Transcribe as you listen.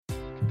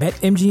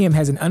BetMGM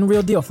has an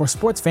unreal deal for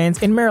sports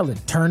fans in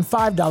Maryland. Turn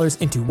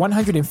 $5 into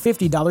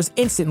 $150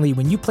 instantly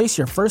when you place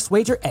your first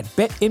wager at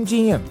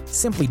BetMGM.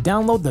 Simply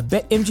download the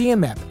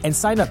BetMGM app and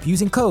sign up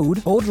using code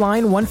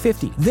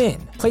OldLine150.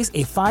 Then, place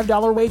a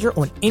 $5 wager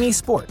on any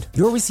sport.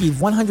 You'll receive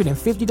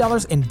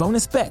 $150 in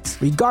bonus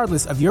bets,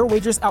 regardless of your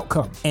wager's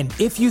outcome. And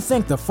if you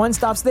think the fun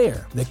stops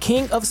there, the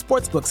king of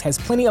sportsbooks has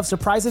plenty of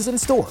surprises in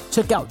store.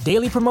 Check out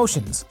daily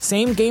promotions,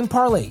 same-game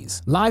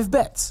parlays, live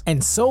bets,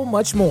 and so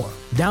much more.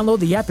 Download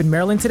the app in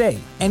Maryland today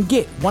and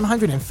get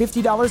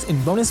 $150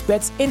 in bonus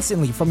bets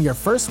instantly from your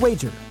first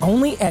wager.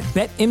 Only at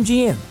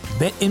BetMGM.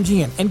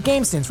 BetMGM and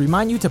GameSense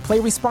remind you to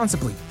play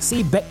responsibly.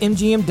 See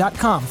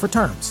BetMGM.com for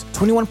terms.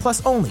 21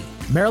 plus only.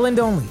 Maryland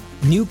only.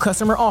 New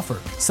customer offer.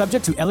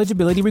 Subject to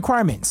eligibility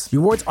requirements.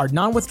 Rewards are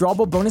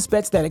non-withdrawable bonus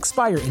bets that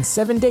expire in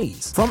 7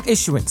 days. From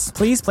issuance,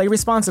 please play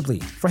responsibly.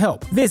 For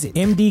help, visit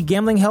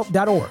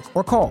mdgamblinghelp.org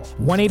or call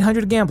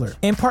 1-800-GAMBLER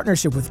in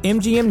partnership with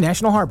MGM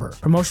National Harbor.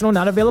 Promotional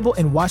not available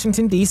in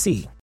Washington,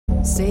 D.C.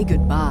 Say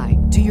goodbye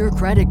to your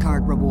credit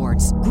card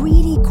rewards.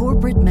 Greedy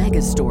corporate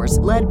mega stores,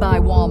 led by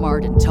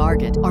Walmart and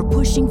Target, are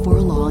pushing for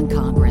a law in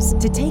Congress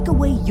to take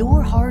away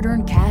your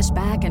hard-earned cash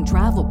back and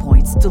travel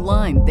points to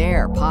line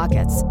their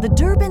pockets. The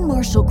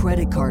Durbin-Marshall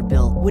credit card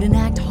bill would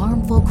enact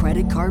harmful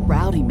credit card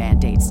routing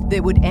mandates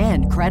that would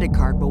end credit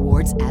card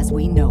rewards as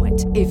we know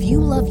it. If you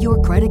love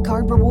your credit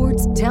card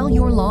rewards, tell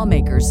your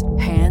lawmakers,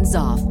 hands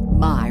off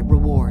my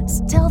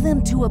rewards. Tell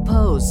them to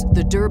oppose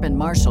the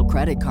Durbin-Marshall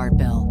credit card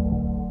bill.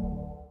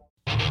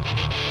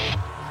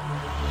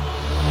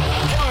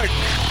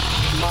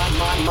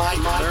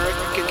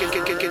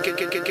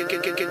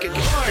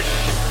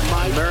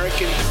 My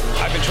American.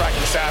 I've been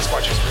tracking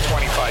Sasquatches for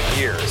 25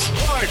 years.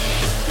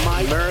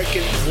 My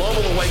American.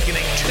 Global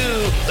awakening to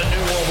the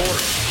New World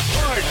Order.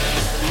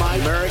 My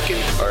American.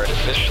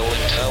 Artificial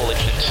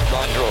intelligence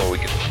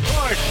android.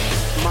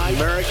 My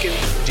American.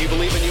 Do you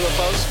believe in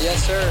UFOs?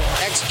 Yes, sir.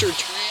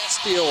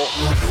 Extraterrestrial.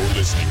 You're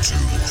listening to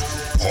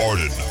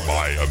Pardon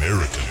My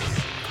American.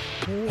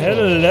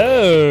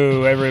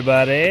 Hello,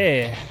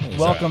 everybody.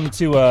 Welcome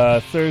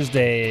to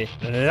Thursday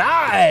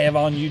live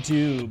on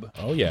YouTube.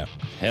 Oh yeah,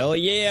 hell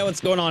yeah! What's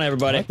going on,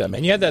 everybody? I like that,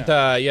 man. You had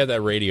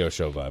that radio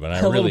show vibe, and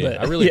I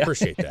really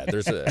appreciate that.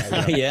 There's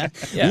yeah.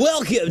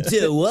 Welcome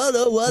to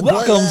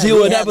welcome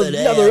to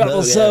another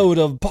episode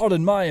of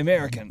Pardon My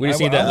American. We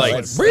just need that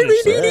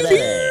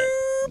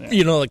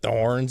you know, like the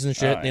horns and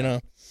shit. You know.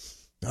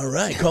 All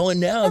right, call in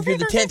now. If you're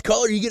the 10th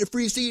caller, you get a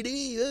free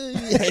CD.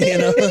 You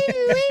know?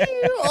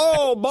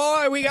 Oh,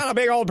 boy, we got a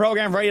big old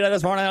program for you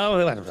this morning.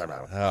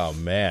 Oh,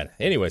 man.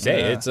 Anyways,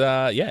 hey,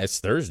 it's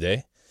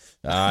Thursday.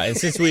 And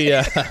since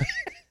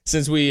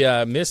we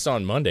missed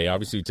on Monday,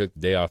 obviously we took the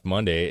day off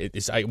Monday,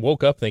 I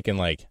woke up thinking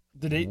like...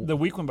 The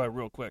week went by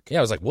real quick. Yeah,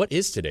 I was like, what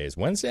is today? Is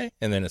Wednesday?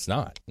 And then it's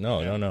not.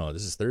 No.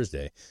 This is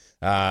Thursday.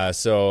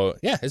 So,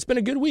 yeah, it's been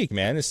a good week,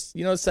 man. It's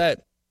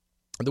that...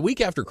 The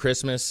week after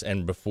Christmas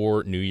and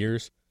before New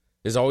Year's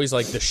is always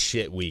like the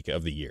shit week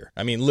of the year.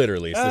 I mean,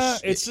 literally,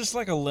 it's just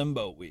like a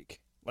limbo week.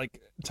 Like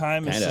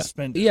time is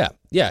suspended. Yeah.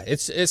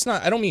 It's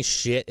not. I don't mean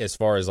shit as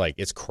far as like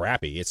it's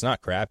crappy. It's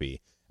not crappy.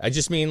 I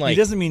just mean like it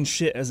doesn't mean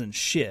shit as in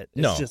shit.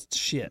 It's just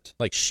shit.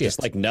 Like shit.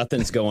 Just like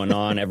nothing's going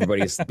on.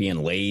 Everybody's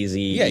being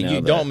lazy. Yeah,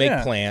 you don't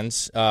make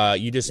plans.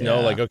 You just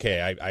know like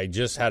okay, I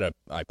just I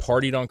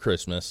partied on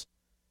Christmas.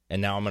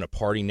 And now I'm going to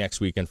party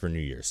next weekend for New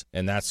Year's.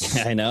 And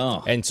that's... I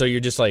know. And so you're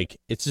just like,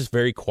 it's just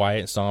very quiet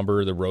and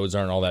somber. The roads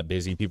aren't all that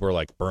busy. People are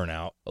like burnt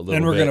out a little bit.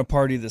 And we're going to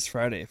party this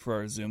Friday for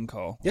our Zoom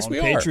call. Yes, we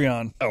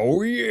Patreon. Are.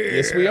 Oh, yeah.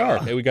 Yes, we are.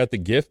 Hey, we got the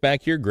gift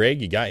back here.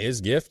 Greg, you got his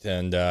gift.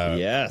 And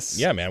yes.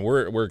 Yeah, man,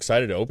 we're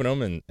excited to open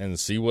them and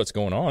see what's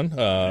going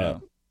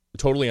on.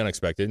 Totally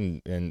unexpected.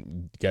 And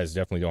you guys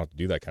definitely don't have to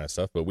do that kind of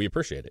stuff, but we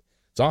appreciate it.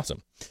 It's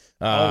awesome.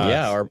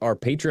 Our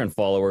Patreon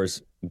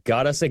followers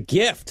got us a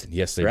gift.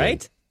 Yes, they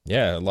did.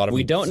 Yeah, a lot of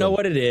we don't know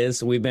what it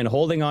is. We've been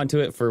holding on to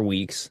it for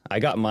weeks. I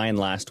got mine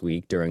last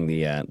week during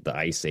the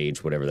Ice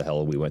Age, whatever the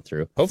hell we went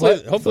through.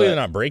 Hopefully they're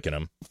not breaking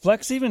them.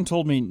 Flex even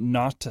told me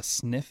not to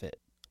sniff it.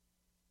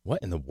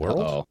 What in the world?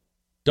 Uh-oh.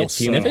 Don't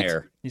sniff it?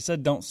 Hair. He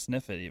said don't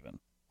sniff it even.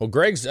 Well,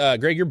 Greg,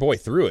 your boy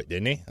threw it,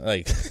 didn't he?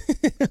 Like,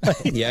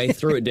 yeah, he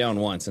threw it down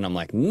once, and I'm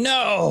like,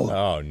 no.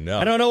 Oh no,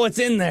 I don't know what's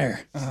in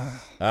there.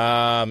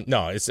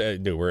 No, it's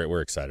dude, we're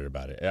excited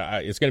about it.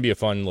 It's gonna be a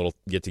fun little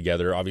get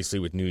together. Obviously,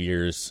 with New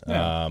Year's, we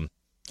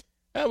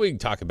can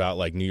talk about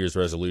like New Year's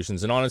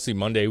resolutions. And honestly,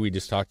 Monday we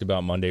just talked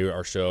about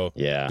our show.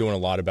 Yeah, doing a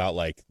lot about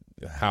like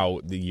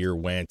how the year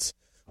went.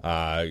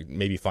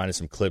 Maybe finding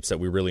some clips that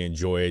we really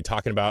enjoyed.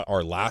 Talking about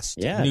our last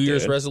New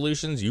Year's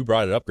resolutions. You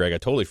brought it up, Greg. I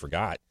totally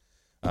forgot.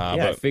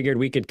 I figured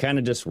we could kind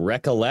of just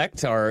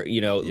recollect our,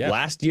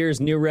 last year's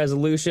new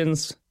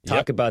resolutions,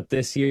 talk about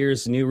this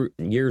year's New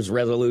Year's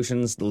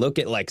resolutions, look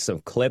at like some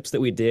clips that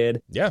we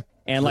did. Yeah.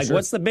 And like,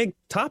 what's the big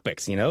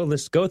topics,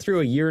 Let's go through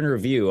a year in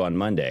review on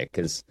Monday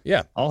because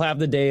I'll have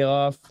the day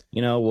off,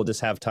 we'll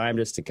just have time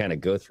just to kind of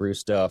go through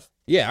stuff.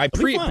 Yeah, I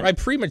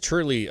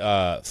prematurely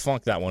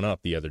funked that one up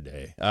the other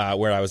day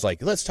where I was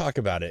like, let's talk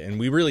about it. And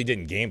we really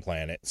didn't game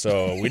plan it.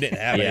 So we didn't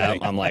have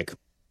anything. I'm like,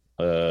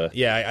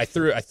 Yeah, I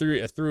threw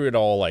it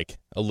all like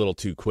a little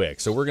too quick.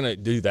 So we're gonna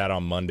do that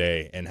on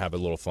Monday and have a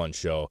little fun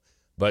show.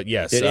 But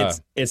yes, dude,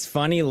 it's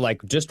funny.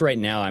 Like just right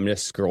now, I'm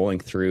just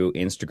scrolling through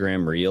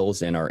Instagram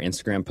Reels and our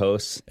Instagram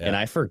posts, and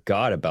I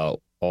forgot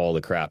about all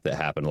the crap that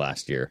happened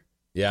last year.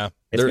 Yeah,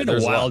 it's been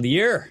a wild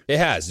year. It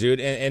has, dude,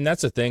 and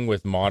that's the thing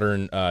with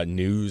modern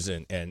news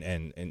and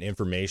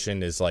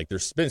information is like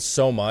there's been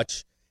so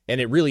much, and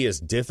it really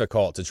is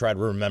difficult to try to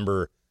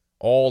remember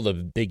all the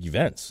big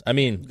events. I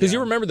mean, because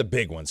you remember the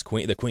big ones.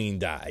 The Queen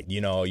died.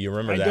 You know, you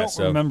remember that. I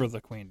don't remember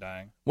the Queen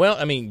dying. Well,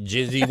 I mean,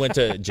 Jizzy went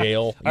to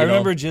jail. I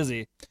remember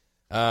Jizzy.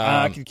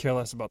 I could care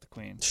less about the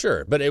Queen.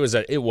 Sure, but it was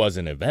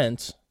an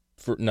event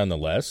for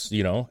nonetheless.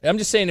 You know, I'm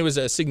just saying it was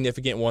a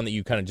significant one that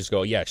you kind of just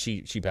go, yeah,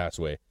 she passed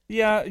away.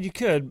 Yeah, you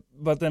could,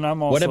 but then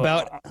I'm also.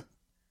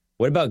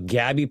 What about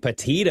Gabby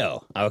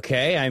Petito?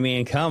 Okay, I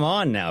mean, come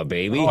on now,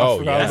 baby.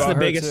 Oh, yeah. That's the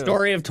biggest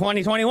story of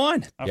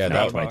 2021. Yeah,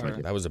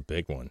 that was a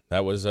big one.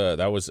 That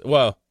was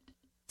well,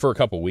 for a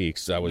couple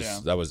weeks. That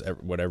was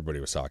what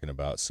everybody was talking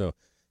about. So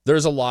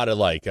there's a lot of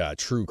like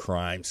true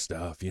crime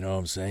stuff. You know what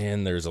I'm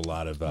saying? There's a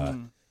lot of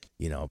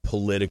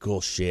political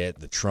shit,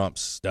 the Trump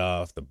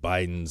stuff, the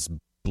Biden's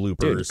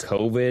bloopers, dude,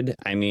 COVID.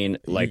 I mean,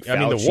 like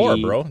the war,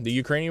 bro, the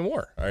Ukrainian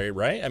war. All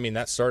right. I mean,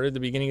 that started at the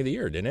beginning of the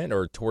year, didn't it,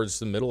 or towards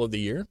the middle of the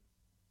year?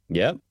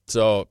 Yep.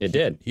 So it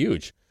did.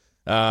 Huge.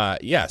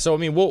 Yeah. So I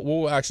mean,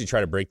 we'll actually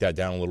try to break that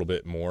down a little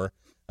bit more.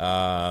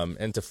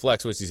 And to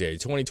flex, what's he say?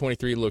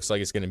 2023 looks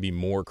like it's going to be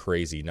more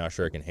crazy. Not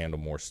sure I can handle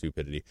more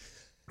stupidity.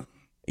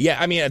 Yeah,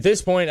 I mean, at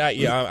this point,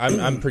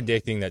 I'm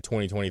predicting that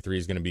 2023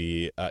 is going to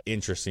be an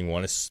interesting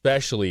one,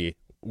 especially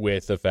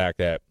with the fact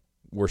that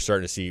we're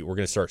going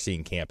to start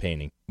seeing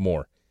campaigning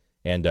more,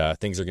 and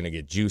things are going to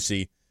get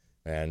juicy,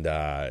 and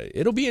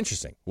it'll be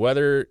interesting.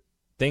 Whether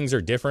things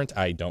are different,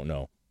 I don't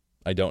know.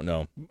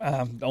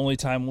 Only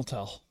time will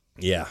tell.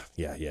 Yeah.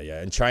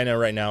 And China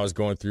right now is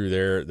going through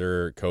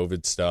their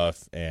COVID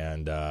stuff,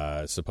 and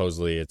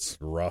supposedly it's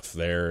rough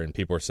there, and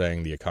people are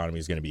saying the economy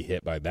is going to be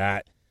hit by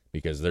that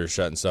because they're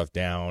shutting stuff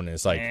down. And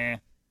it's like,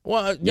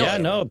 well,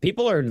 no,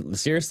 people are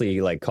seriously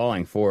like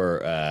calling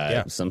for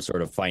some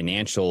sort of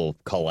financial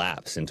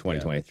collapse in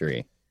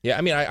 2023. Yeah,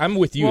 I mean, I'm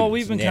with you. Well,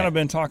 we've been kind of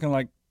been talking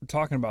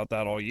about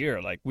that all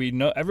year. Like we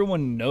know,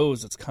 everyone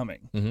knows it's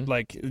coming. Mm-hmm.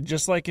 Like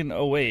just like in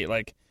 2008,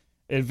 like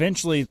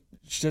eventually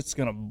shit's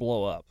gonna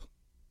blow up.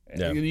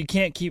 Yeah. You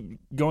can't keep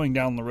going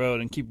down the road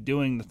and keep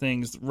doing the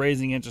things,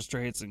 raising interest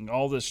rates and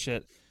all this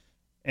shit,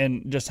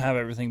 and just have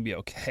everything be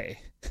okay.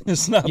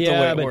 It's not the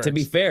way it but works. To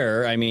be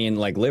fair, I mean,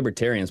 like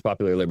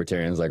popular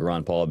libertarians like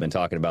Ron Paul have been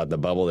talking about the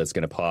bubble that's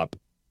going to pop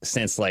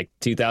since like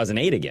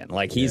 2008 again.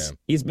 Like he's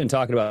been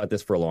talking about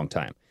this for a long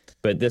time.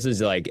 But this is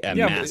like a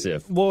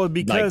massive. Well,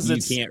 because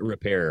like, you can't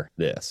repair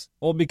this.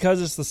 Well,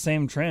 because it's the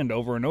same trend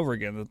over and over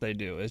again that they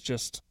do. They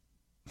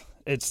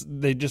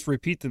just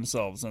repeat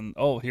themselves, and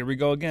here we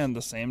go again.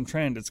 The same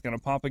trend. It's going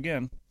to pop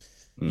again.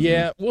 Mm-hmm.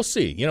 Yeah, we'll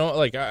see. You know,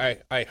 like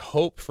I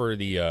hope for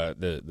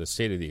the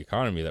state of the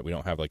economy that we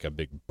don't have like a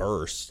big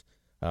burst.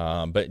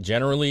 But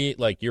generally,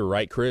 like you're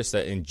right, Chris,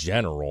 that in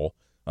general,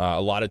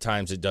 a lot of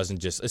times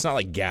it's not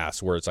like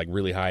gas where it's like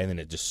really high and then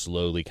it just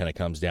slowly kind of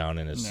comes down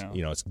and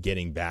it's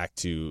getting back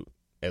to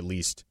at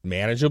least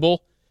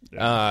manageable.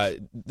 Yeah.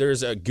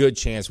 There's a good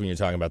chance when you're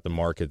talking about the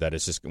market that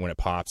it's just when it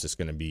pops, it's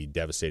going to be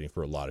devastating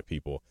for a lot of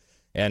people.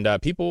 And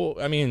people,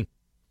 I mean,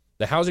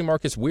 the housing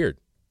market's weird.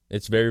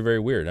 It's very, very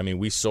weird. I mean,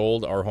 we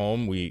sold our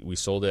home. We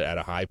sold it at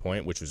a high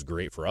point, which was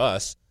great for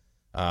us.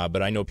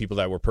 But I know people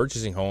that were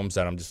purchasing homes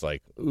that I'm just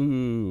like,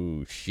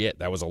 ooh, shit,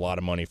 that was a lot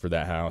of money for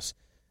that house.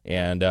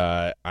 And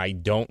I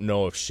don't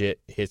know if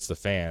shit hits the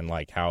fan,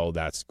 like how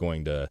that's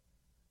going to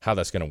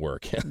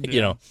work,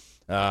 you know.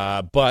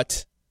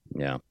 But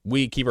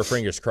we keep our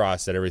fingers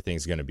crossed that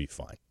everything's going to be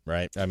fine,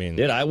 right? I mean,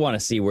 dude, I want to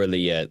see where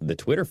the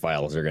Twitter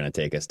files are going to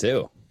take us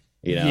too.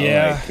 You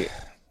know,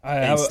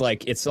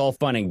 it's all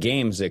fun and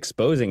games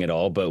exposing it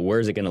all, but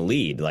where's it going to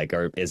lead? Like,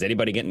 is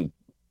anybody going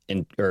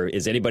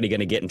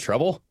to get in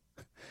trouble?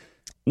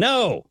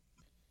 No.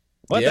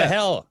 What the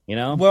hell? You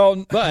know?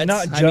 Well, but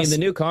not I mean, the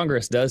new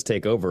Congress does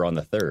take over on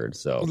the 3rd,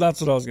 so. Well,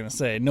 that's what I was going to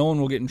say. No one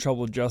will get in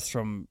trouble just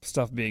from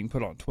stuff being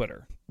put on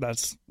Twitter.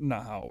 That's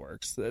not how it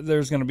works.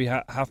 There's going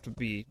to have to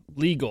be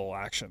legal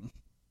action.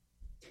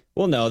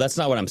 Well, no, that's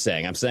not what I'm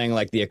saying. I'm saying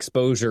like the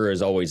exposure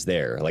is always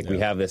there. Like we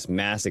have this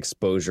mass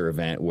exposure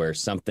event where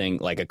something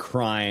like a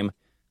crime,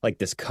 like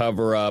this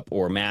cover up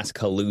or mass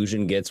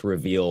collusion gets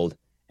revealed.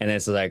 And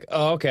it's like,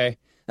 oh, okay.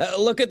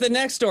 Look at the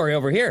next story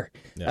over here.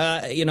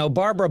 Yeah.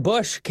 Barbara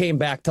Bush came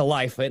back to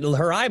life.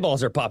 Her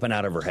eyeballs are popping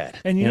out of her head.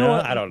 And you know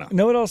what? I don't know. You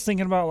know what I was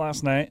thinking about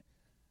last night?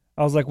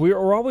 I was like,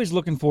 we're always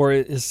looking for,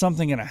 is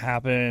something going to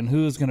happen?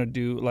 Who's going to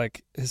do,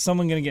 like, is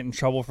someone going to get in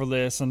trouble for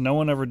this? And no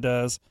one ever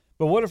does.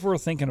 But what if we're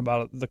thinking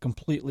about it the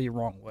completely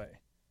wrong way?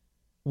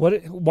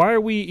 Why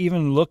are we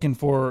even looking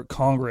for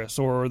Congress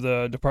or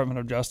the Department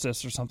of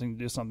Justice or something to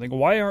do something?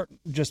 Why aren't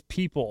just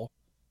people,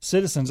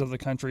 citizens of the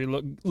country,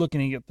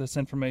 looking to get this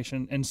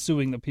information and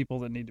suing the people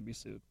that need to be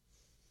sued?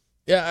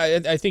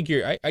 Yeah, I think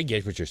I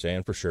get what you're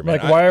saying for sure, man.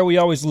 Like, why are we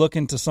always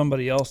looking to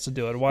somebody else to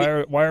do it?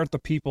 Why aren't the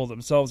people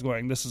themselves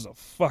going, this is a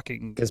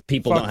fucking because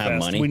people don't have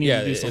money. We need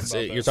to do something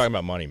about this. You're talking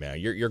about money, man.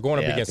 You're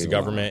going up against the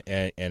government,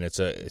 and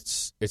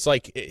it's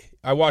like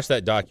I watched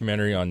that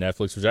documentary on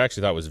Netflix, which I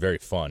actually thought was very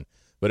fun.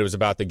 But it was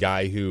about the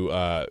guy who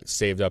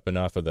saved up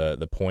enough of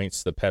the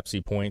points, the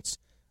Pepsi points,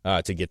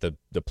 to get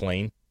the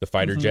plane, the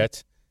fighter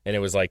jet, and it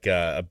was like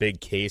a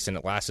big case, and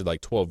it lasted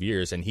like 12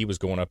 years, and he was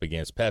going up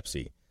against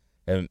Pepsi.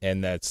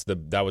 And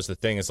that was the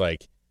thing, is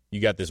like you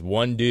got this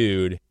one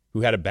dude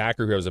who had a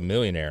backer who was a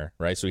millionaire,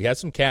 right? So he had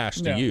some cash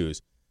to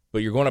use, but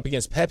you're going up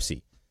against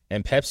Pepsi,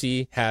 and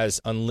Pepsi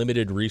has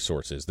unlimited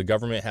resources. The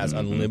government has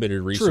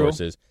unlimited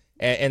resources,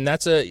 and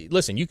that's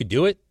listen. You could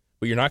do it,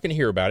 but you're not going to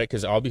hear about it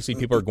because obviously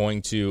people are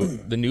going to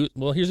the news.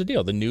 Well, here's the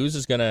deal: the news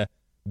is going to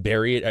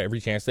bury it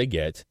every chance they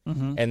get,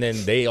 and then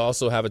they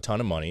also have a ton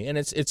of money, and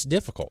it's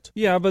difficult.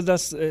 Yeah, but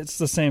it's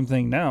the same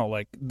thing now.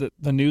 Like the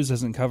news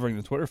isn't covering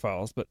the Twitter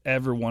files, but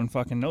everyone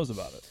fucking knows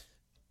about it.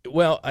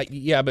 Well,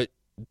 but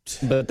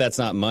that's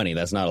not money.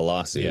 That's not a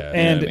lawsuit. Yeah.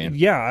 And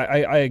you know what I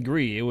mean? I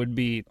agree. It would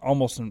be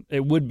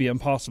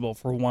impossible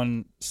for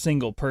one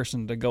single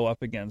person to go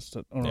up against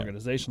an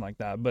organization like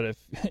that. But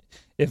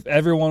if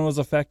everyone was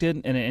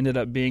affected and it ended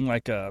up being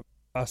like a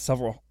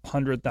several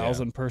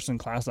 100,000 person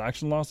class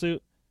action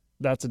lawsuit,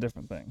 that's a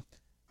different thing.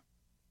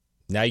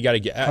 Now you got to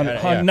get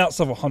not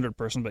several hundred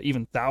person, but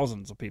even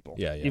thousands of people.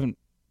 Yeah. Even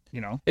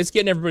it's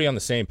getting everybody on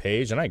the same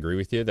page, and I agree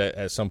with you that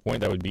at some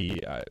point that would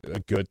be a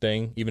good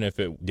thing, even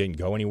if it didn't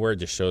go anywhere. It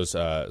just shows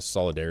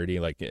solidarity,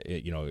 like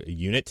a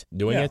unit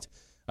doing it.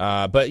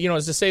 But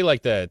as to say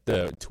like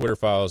the Twitter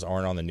files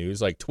aren't on the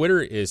news, like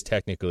Twitter is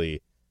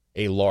technically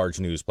a large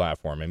news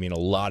platform. I mean, a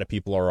lot of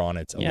people are on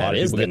it. A lot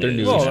of people get their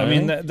news. Well, I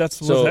mean, that's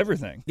with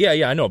everything.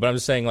 Yeah, I know. But I'm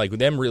just saying, like, with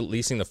them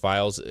releasing the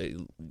files,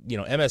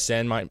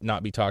 MSN might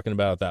not be talking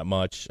about it that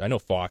much. I know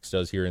Fox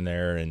does here and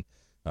there, and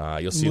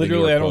you'll see literally, the New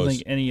York I don't Post.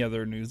 think any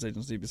other news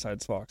agency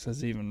besides Fox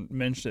has even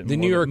mentioned it. The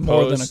New York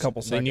more Post, than a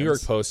couple seconds. The New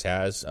York Post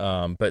has,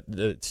 but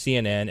the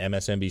CNN,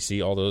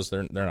 MSNBC, all those,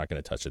 they're not going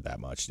to touch it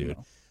that much, dude.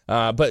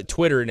 No. But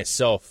Twitter in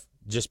itself,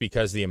 just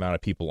because the amount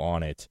of people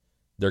on it,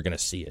 they're going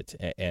to see it,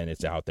 and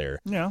it's out there.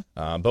 Yeah.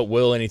 But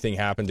will anything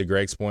happen, to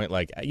Greg's point?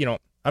 Like,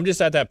 I'm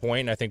just at that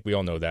point, and I think we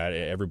all know that.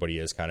 Everybody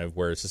is kind of,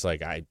 where it's just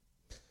like,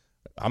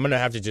 I'm going to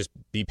have to just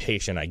be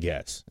patient, I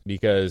guess,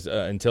 because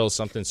until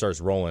something starts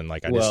rolling,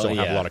 like, I just don't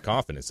have a lot of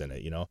confidence in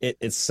it,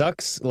 It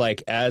sucks,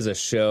 like, as a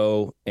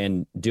show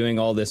and doing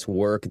all this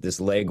work, this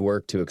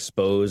legwork to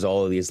expose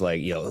all of these, like,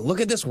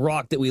 look at this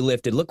rock that we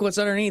lifted. Look what's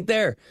underneath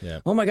there. Yeah.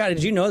 Oh, my God,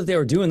 did you know that they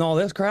were doing all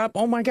this crap?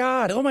 Oh, my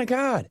God.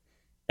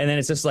 And then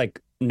it's just like,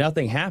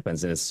 nothing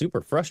happens, and it's super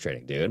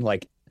frustrating, dude.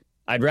 Like,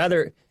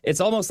 it's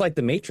almost like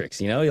the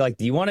Matrix, Like,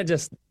 do you want to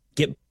just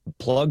get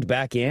plugged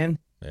back in,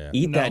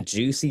 eat that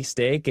juicy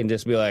steak, and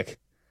just be like,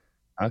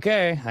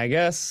 okay, I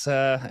guess,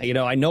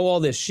 I know all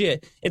this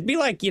shit. It'd be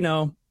like,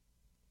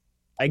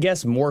 I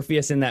guess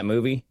Morpheus in that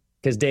movie,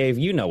 because Dave,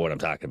 you know what I'm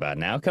talking about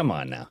now. Come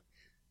on now.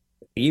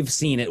 You've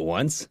seen it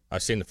once.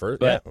 I've seen the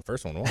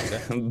first one once.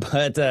 Yeah.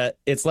 But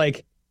it's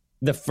like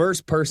the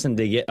first person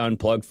to get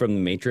unplugged from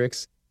the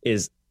Matrix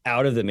is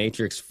out of the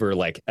Matrix for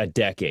like a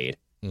decade,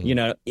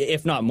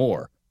 if not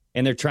more.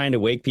 And they're trying to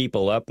wake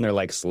people up, and they're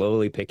like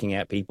slowly picking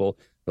at people.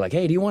 They're like,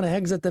 hey, do you want to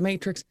exit the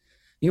Matrix?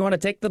 You want to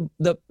take the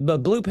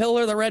blue pill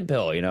or the red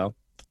pill,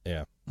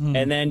 Yeah.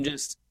 And then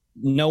just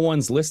no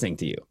one's listening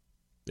to you.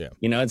 Yeah.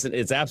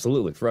 It's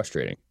absolutely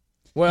frustrating.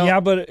 Well,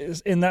 yeah, but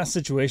in that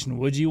situation,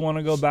 would you want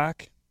to go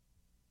back?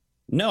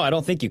 No, I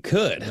don't think you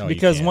could. No,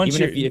 because you once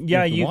you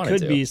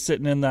could be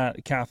sitting in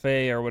that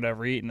cafe or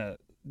whatever, eating a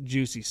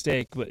juicy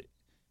steak, but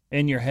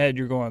in your head,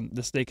 you're going,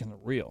 the steak isn't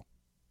real.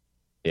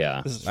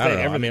 Yeah. I don't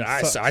know. I mean,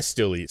 I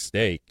still eat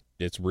steak.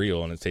 It's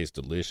real and it tastes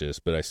delicious,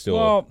 but I still,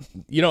 I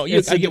get what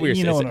you're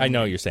saying. I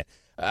know what you're saying.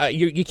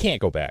 You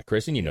can't go back,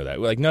 Chris, and you know that.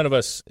 Like, none of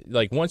us,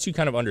 like, once you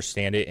kind of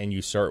understand it and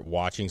you start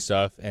watching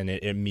stuff, and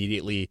it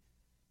immediately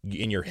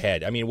in your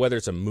head, I mean, whether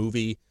it's a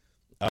movie,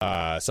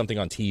 something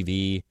on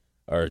TV,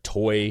 or a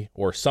toy,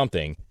 or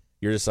something,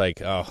 you're just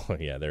like, oh,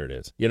 yeah, there it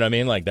is. You know what I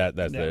mean? Like,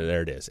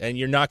 there it is. And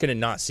you're not going to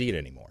not see it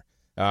anymore.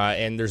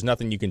 And there's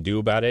nothing you can do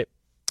about it.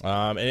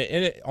 And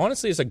it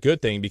honestly, it's a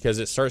good thing, because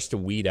it starts to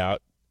weed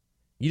out.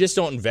 You just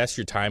don't invest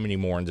your time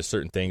anymore into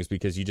certain things,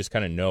 because you just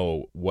kind of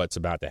know what's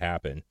about to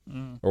happen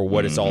or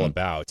what it's all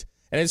about.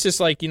 And it's just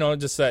like,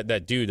 just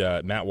that dude,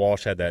 Matt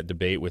Walsh, had that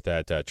debate with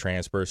that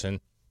trans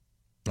person.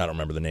 I don't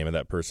remember the name of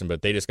that person,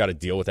 but they just got to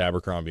deal with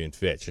Abercrombie and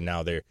Fitch. And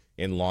now they're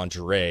in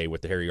lingerie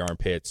with the hairy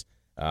armpits,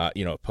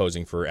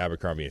 posing for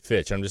Abercrombie and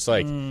Fitch. I'm just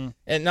like, and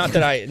not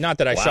that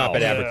I shop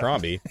at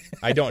Abercrombie.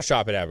 I don't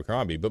shop at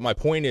Abercrombie, but my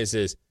point is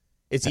it's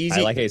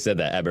easy. I like how you said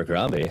that,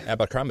 Abercrombie.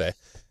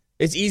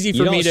 It's easy You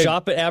for don't me to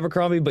shop at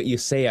Abercrombie, but you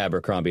say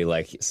Abercrombie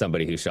like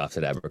somebody who shops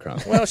at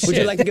Abercrombie. Well, Would you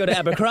shit. like to go to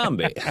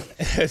Abercrombie?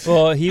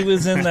 Well, he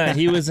was in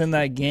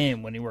that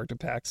game when he worked at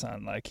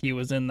PacSun. Like he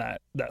was in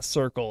that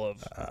circle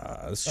of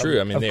that's true.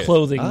 I mean, of they,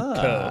 clothing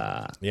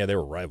code. yeah, they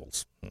were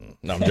rivals.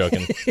 No, I'm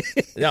joking.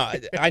 No,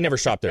 I never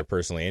shopped there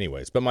personally,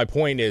 anyways. But my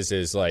point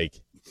is like,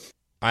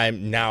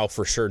 I'm now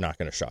for sure not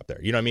going to shop there.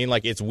 You know what I mean?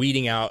 Like it's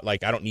weeding out.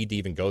 Like I don't need to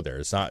even go there.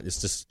 It's not.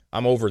 It's just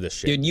I'm over this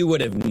shit. Dude, you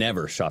would have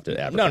never shopped at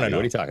Abercrombie. No.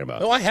 What are you talking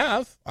about? No, I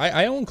have.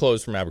 I own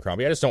clothes from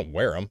Abercrombie. I just don't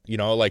wear them. You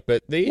know, like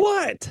but they.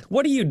 What?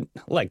 What do you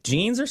like?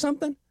 Jeans or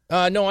something?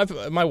 No,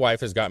 my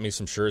wife has got me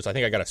some shirts. I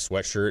think I got a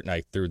sweatshirt and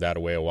I threw that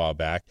away a while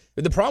back.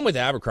 But the problem with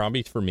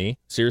Abercrombie for me,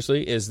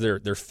 seriously, is their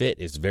fit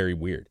is very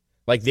weird.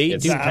 Like they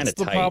It's do kind of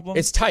the tight. problem?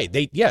 It's tight.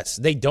 They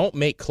don't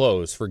make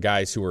clothes for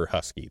guys who are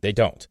husky. They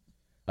don't.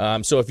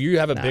 So if you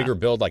have a bigger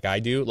build like I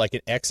do, like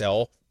an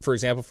XL, for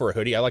example, for a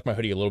hoodie, I like my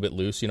hoodie a little bit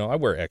loose. You know, I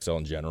wear XL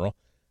in general.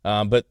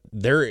 But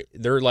they're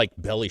like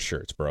belly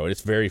shirts, bro.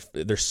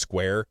 They're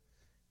square.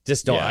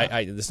 Just don't. Yeah.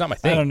 It's not my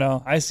thing. I don't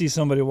know. I see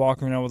somebody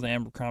walking around with an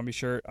Abercrombie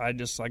shirt. I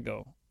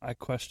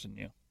question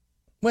you.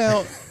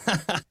 Well,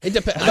 it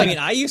depends. I mean,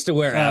 I used to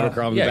wear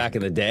Abercrombie yeah, back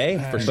in the day,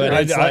 for but sure.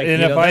 it's like, and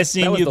you if know, I that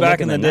seen was you the back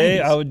look in the 90s.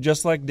 day, I would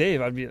just like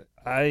Dave.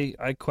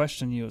 I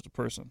question you as a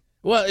person.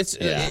 Well, it's.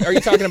 Are you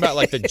talking about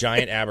like the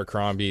giant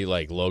Abercrombie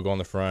like logo on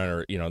the front,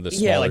 or the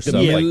smaller like the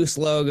stuff? Like, moose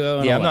logo.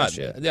 And yeah, all I'm that not.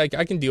 shit. Like,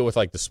 I can deal with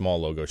like the small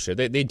logo shit.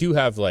 They do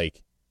have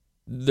like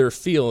their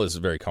feel is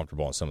very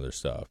comfortable on some of their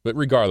stuff, but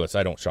regardless,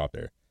 I don't shop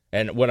there.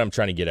 And what I'm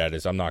trying to get at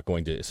is I'm not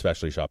going to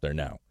especially shop there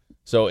now.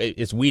 So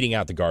it's weeding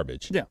out the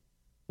garbage. Yeah.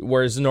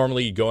 Whereas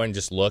normally you go and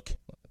just look.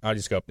 I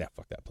just go,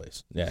 fuck that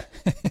place. Yeah.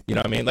 You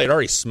know what I mean? Like, it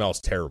already smells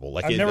terrible.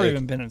 Like I've never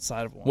even been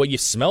inside of one. Well, you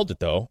smelled it,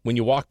 though. When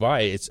you walk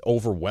by, it's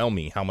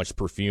overwhelming how much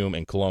perfume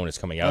and cologne is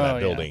coming out of that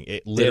building.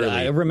 It literally. Dude,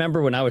 I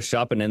remember when I was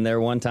shopping in there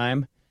one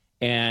time,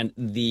 and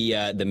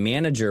the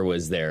manager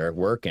was there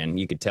working.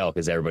 You could tell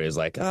because everybody was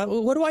like,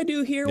 what do I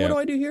do here? What do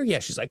I do here? Yeah,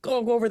 she's like,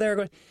 go over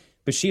there.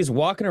 But she's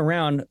walking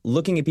around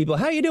looking at people.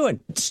 How you doing?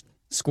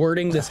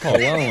 Squirting this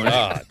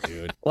cologne.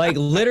 Dude. Like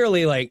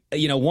literally,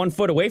 1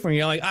 foot away from you.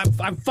 You're like,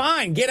 I'm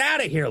fine. Get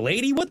out of here,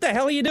 lady. What the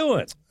hell are you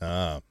doing?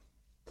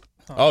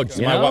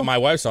 My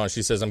wife's on.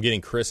 She says I'm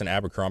getting Chris an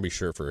Abercrombie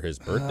shirt for his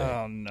birthday.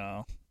 Oh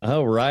no.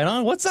 Oh, right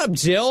on. What's up,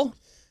 Jill?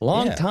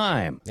 Long Yeah.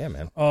 time. Yeah,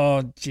 man.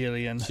 Oh,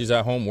 Jillian. She's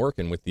at home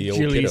working with the old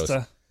Jillista.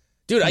 kiddos.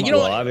 Dude, you know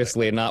Well, what?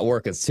 obviously not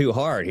working too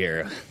hard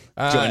here.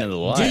 Joining the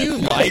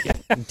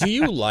line. Do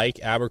you like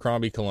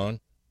Abercrombie cologne,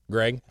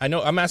 Greg? I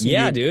know I'm asking you.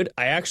 Yeah, dude.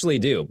 I actually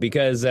do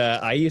because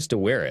I used to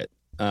wear it.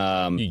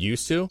 You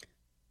used to?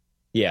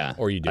 Yeah.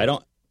 Or you do?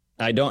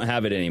 I don't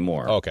have it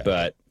anymore. Okay.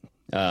 But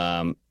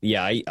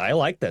yeah, I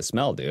like that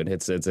smell, dude.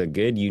 It's a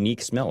good,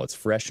 unique smell. It's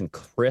fresh and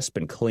crisp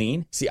and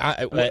clean. See,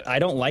 But I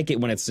don't like it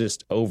when it's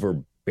just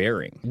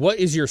overbearing. what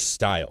is your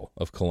style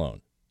of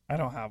cologne? I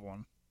don't have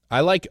one. I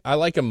like a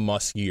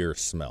muskier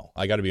smell.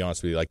 I got to be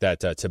honest with you, like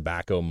that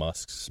tobacco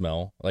musk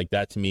smell. Like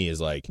that to me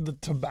is like, The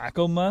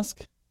tobacco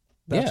musk?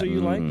 That's Yeah. what you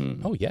like?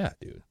 oh yeah,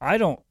 dude. I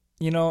don't.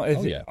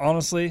 yeah.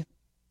 Honestly,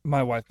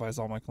 my wife buys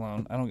all my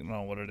cologne. I don't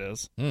know what it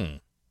is.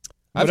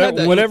 I've had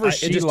that- Whatever it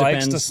she just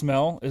likes to depends.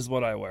 smell is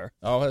what I wear.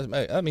 Oh,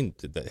 I mean,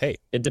 hey,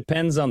 It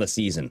depends on the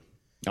season.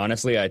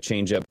 Honestly, I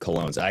change up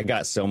colognes. I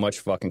got so much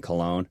fucking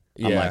cologne.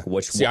 I'm Yeah. like,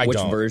 which See, I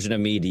don't. version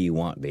of me do you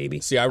want, baby?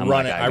 see, I I'm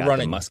run like, it. I got run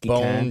the it musky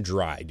bone kind.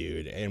 dry,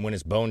 dude. And when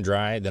it's bone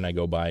dry, then I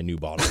go buy a new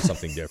bottle of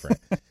something different.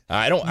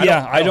 I don't have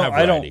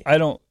variety.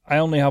 I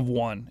only have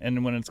one,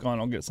 and when it's gone,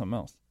 I'll get something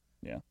else.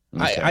 Yeah.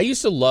 I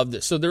used to love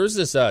this. So there was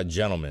this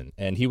gentleman,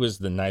 and he was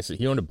the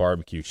nicest. He owned a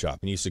barbecue shop,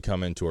 and he used to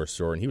come into our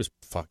store, and he was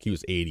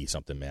 80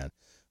 something, man.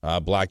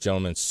 Black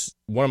gentleman,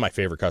 one of my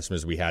favorite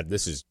customers we had.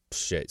 This is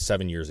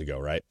 7 years ago,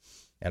 right?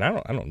 And I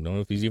don't know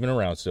if he's even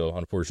around still,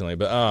 unfortunately.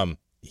 But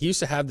he used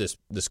to have this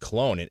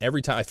cologne, and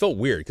every time I felt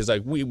weird because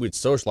we would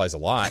socialize a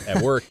lot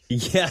at work.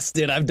 Yes,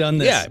 dude, I've done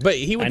this. Yeah, but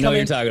he would I come know what in,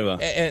 you're talking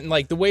about. and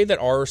like the way that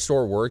our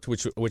store worked,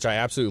 which I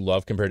absolutely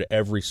love compared to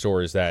every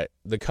store, is that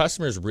the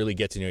customers really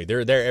get to know you.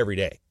 They're there every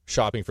day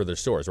shopping for their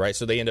stores, right?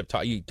 So they end up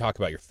you talk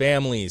about your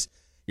families,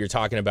 you're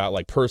talking about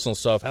like personal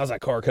stuff. How's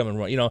that car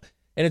coming? You know,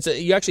 and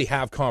you actually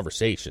have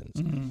conversations.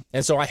 Mm-hmm.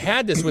 And so I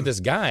had this with this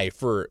guy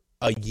for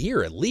a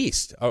year at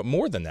least,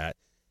 more than that.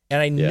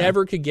 And I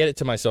never could get it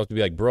to myself to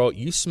be like, bro,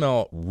 you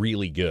smell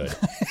really good.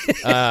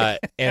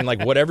 And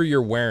like whatever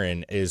you're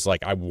wearing is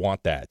like, I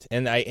want that.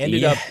 And I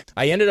ended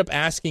up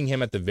asking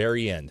him at the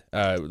very end,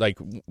 like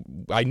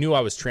I knew I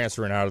was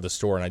transferring out of the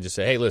store, and I just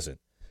said, hey, listen,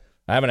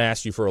 I haven't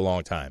asked you for a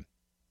long time,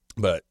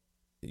 but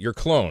your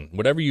cologne,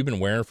 whatever you've been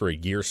wearing for a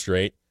year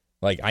straight,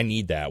 like I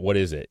need that. What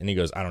is it? And he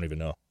goes, I don't even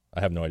know. I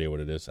have no idea what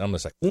it is. And I'm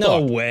just like,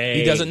 No fuck. way.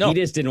 He doesn't know. He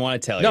just didn't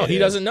want to tell you. No, he dude.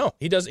 doesn't know.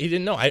 He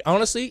didn't know. I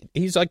honestly,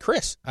 he's like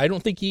Chris. I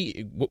don't think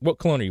what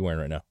cologne are you wearing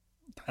right now?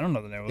 I don't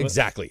know the name of it.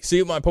 Exactly.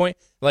 See my point?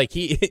 Like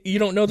you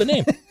don't know the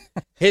name.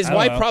 His I don't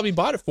wife know. probably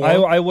bought it for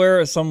him. I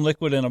wear some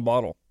liquid in a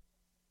bottle.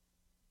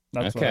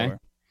 That's what I Okay.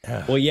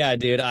 wear. Well, yeah,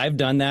 dude, I've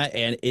done that,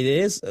 and it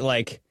is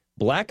like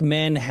black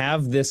men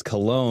have this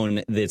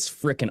cologne that's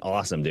freaking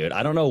awesome, dude.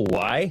 I don't know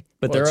why,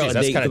 but that's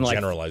kind of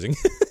generalizing.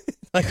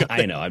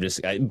 I know. I'm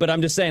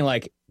just saying,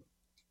 like,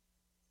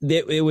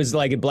 it was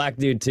like a black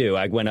dude too.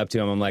 I went up to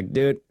him. I'm like,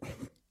 dude,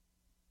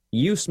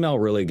 you smell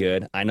really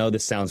good. I know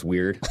this sounds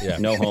weird. Yeah.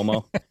 No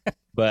homo,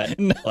 but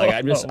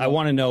I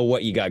want to know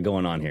what you got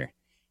going on here.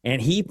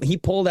 And he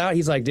pulled out.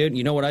 He's like, dude,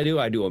 you know what I do?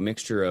 I do a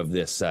mixture of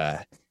this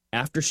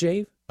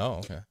aftershave. Oh,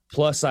 okay.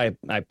 Plus, I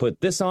put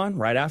this on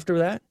right after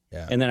that,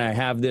 and then I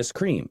have this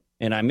cream,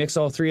 and I mix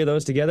all three of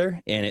those together,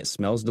 and it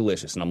smells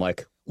delicious. And I'm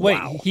like,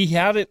 wow. Wait, he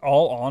had it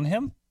all on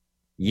him?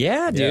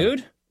 Yeah,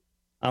 dude.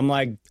 I'm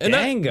like,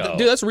 dango.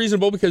 Dude, that's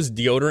reasonable because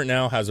deodorant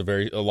now has a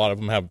lot of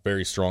them have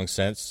very strong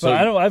scents. So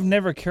but I've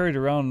never carried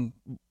around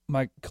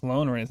my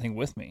cologne or anything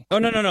with me. Oh,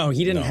 no.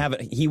 He didn't have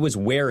it. He was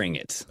wearing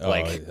it.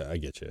 I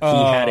get you. He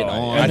had it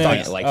on. I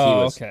thought he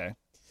was. Okay.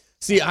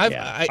 See,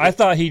 I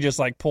thought he just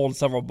like pulled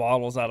several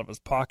bottles out of his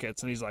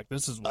pockets, and he's like,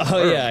 "This is."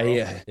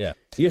 Yeah.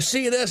 You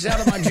see this out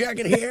of my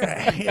jacket here?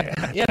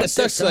 Yeah, it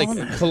sucks. Like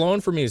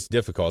cologne for me is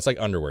difficult. It's like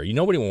underwear.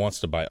 Nobody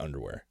wants to buy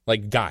underwear.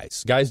 Like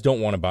guys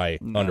don't want to buy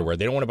underwear.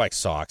 They don't want to buy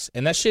socks,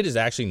 and that shit is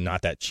actually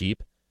not that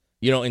cheap.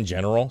 In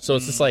general. So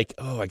it's just like,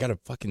 I gotta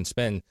fucking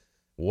spend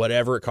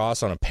whatever it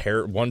costs on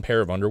one pair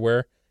of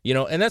underwear.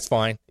 And that's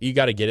fine. You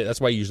got to get it. That's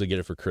why you usually get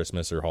it for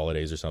Christmas or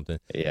holidays or something.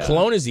 Yeah.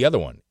 Cologne is the other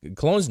one.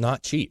 Cologne's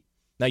not cheap.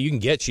 Now, you can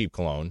get cheap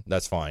cologne.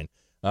 That's fine.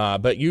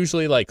 But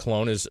usually, like,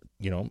 cologne is,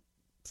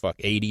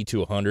 80 to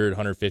 100,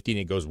 150,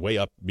 and it goes way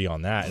up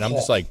beyond that. And I'm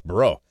just like,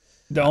 bro.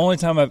 The only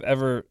time I've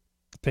ever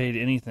paid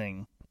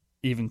anything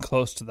even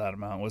close to that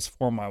amount was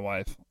for my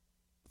wife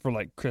for,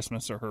 like,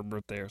 Christmas or her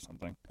birthday or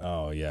something.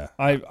 Oh, yeah.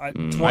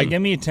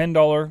 Give me a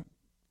 $10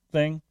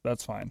 thing.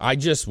 That's fine. I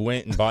just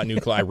went and bought new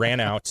clothes. I ran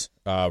out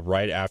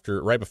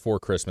right before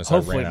Christmas.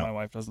 Hopefully I ran out. My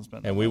wife doesn't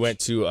spend that and much. We went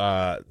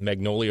to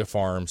Magnolia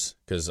Farms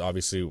because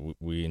obviously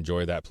we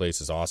enjoy that place.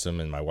 It's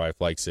awesome and my wife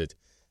likes it.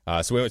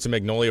 So we went to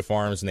Magnolia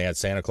Farms and they had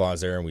Santa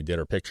Claus there and we did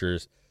our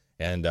pictures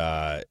and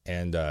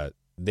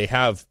they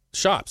have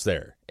shops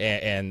there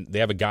and they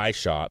have a guy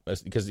shop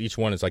because each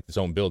one is like its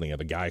own building. They have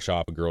a guy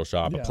shop, a girl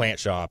shop, a plant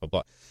shop,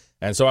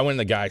 and so I went in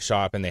the guy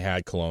shop and they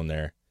had cologne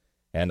there.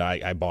 And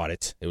I bought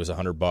it. It was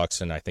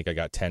 $100, and I think I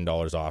got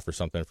 $10 off or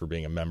something for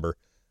being a member.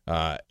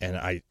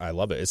 And I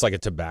love it. It's like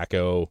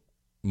a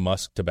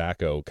musk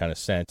tobacco kind of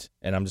scent.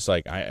 And I'm just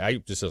like,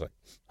 I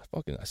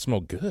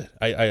smell good.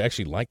 I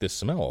actually like this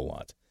smell a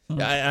lot.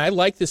 I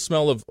like the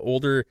smell of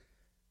older,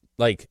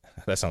 like,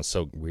 that sounds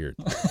so weird.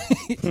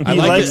 He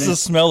likes the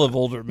smell of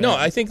older men. No,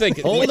 I think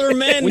like older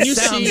men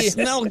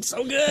smell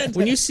so good.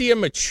 When you see a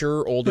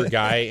mature older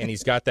guy and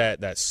he's got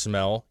that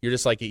smell, you're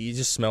just like, he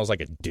just smells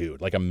like a dude,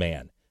 like a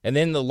man. And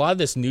then a lot of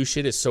this new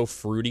shit is so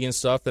fruity and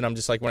stuff that I'm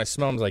just like, when I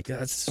smell them, I'm like,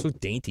 that's so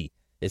dainty.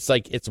 It's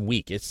like, it's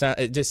weak. It's not,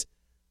 I'm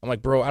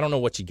like, bro, I don't know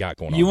what you got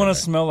going on. You want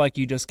to smell like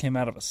you just came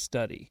out of a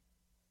study.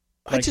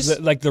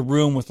 Like the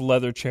room with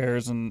leather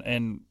chairs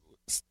and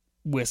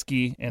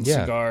whiskey and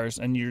cigars,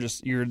 and you're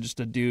just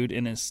a dude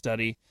in his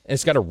study.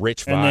 It's got a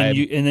rich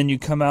vibe. And then you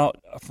come out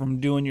from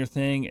doing your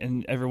thing,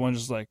 and everyone's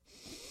just like,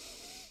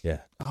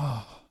 yeah.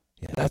 Oh,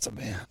 yeah, that's a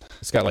man.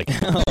 It's got like...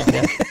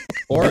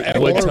 Or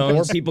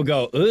people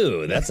go,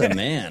 ooh, that's a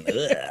man.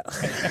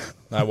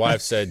 My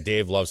wife said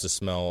Dave loves the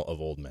smell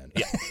of old men.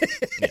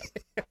 Yeah.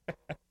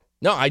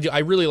 No, I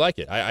really like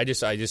it. I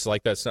just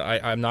like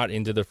that. I'm not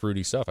into the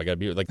fruity stuff. I got to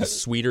be like the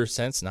sweeter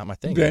scents, not my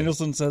thing.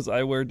 Danielson says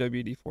I wear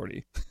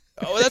WD-40.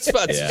 Oh, that's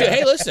fun. Yeah.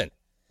 Hey, listen.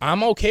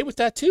 I'm okay with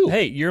that too.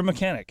 Hey, you're a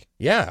mechanic.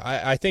 Yeah,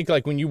 I think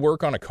like when you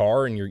work on a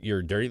car and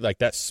you're dirty, like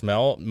that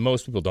smell,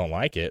 most people don't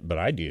like it, but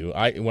I do.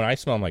 When I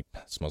smell, I'm like,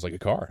 it smells like a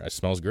car. It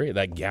smells great.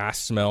 That gas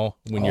smell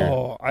when you're.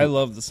 Oh, I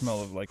love the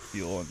smell of like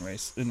fuel and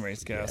race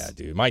gas. Yeah,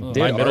 dude. My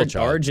middle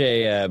child.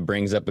 RJ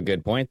brings up a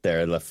good point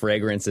there. The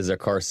fragrances are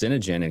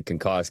carcinogen and can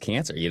cause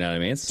cancer. You know what I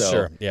mean? So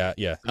sure.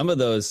 Yeah. Some of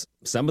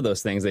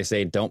those things they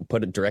say don't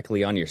put it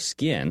directly on your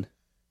skin.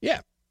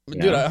 Yeah.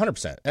 Dude,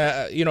 100%.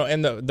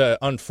 And the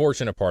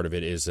unfortunate part of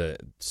it is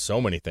so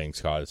many things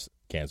cause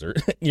cancer,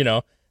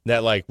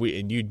 that like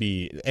you'd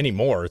be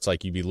anymore. It's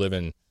like you'd be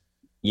living.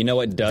 You know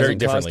what doesn't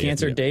cause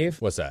cancer,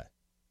 Dave? What's that?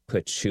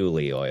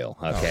 Patchouli oil.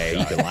 Okay.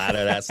 You can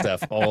lather that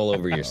stuff all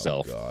over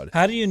yourself. Oh, God.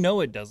 How do you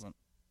know it doesn't?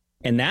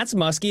 And that's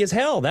musky as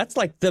hell. That's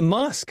like the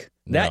musk.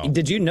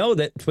 Did you know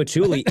that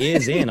patchouli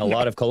is in a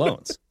lot of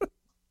colognes?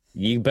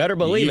 You better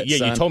believe it,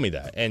 son. You told me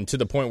that. And to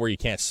the point where you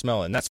can't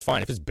smell it. And that's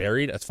fine. If it's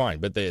buried, that's fine.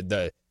 But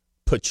the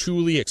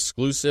patchouli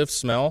exclusive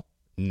smell,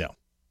 no.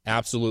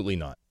 Absolutely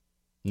not.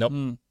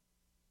 Nope.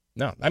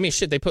 No. I mean,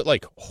 shit, they put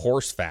like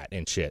horse fat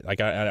and shit. Like,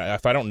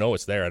 if I don't know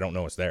it's there, I don't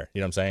know it's there.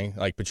 You know what I'm saying?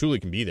 Like, patchouli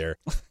can be there.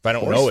 If I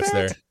don't know it's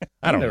there,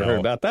 I don't know. Never heard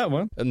about that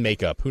one.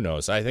 Makeup, who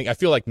knows? I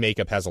feel like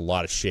makeup has a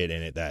lot of shit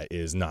in it that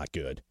is not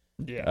good.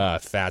 Yeah.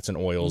 Fats and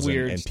oils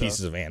and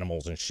pieces of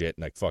animals and shit.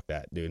 Like, fuck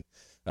that, dude.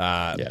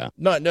 No,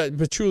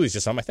 patchouli's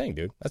just not my thing,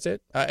 dude. That's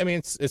it. I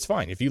mean, it's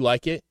fine if you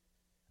like it.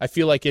 I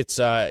feel like it's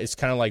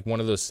kind of like one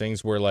of those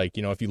things where, like,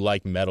 if you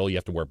like metal, you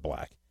have to wear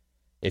black.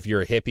 if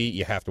you're a hippie,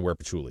 you have to wear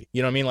patchouli.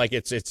 You know what I mean? Like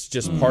it's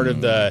just part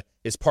of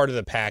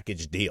the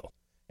package deal.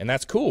 And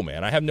that's cool,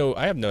 man. I have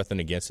nothing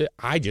against it.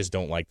 I just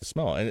don't like the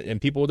smell. And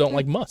people don't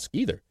like musk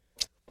either.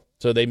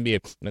 So they can be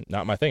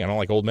not my thing. I don't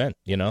like old men,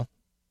 you know?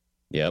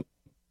 Yep.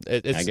 I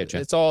get you.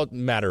 It's all a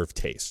matter of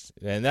taste,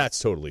 and that's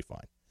totally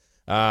fine.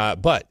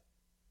 But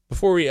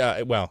before we,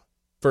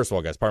 first of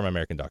all, guys,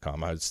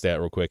 pardonmyamerican.com. I'll stay out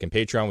real quick. And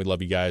Patreon, we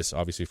love you guys.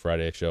 Obviously,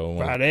 Friday show.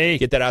 Friday.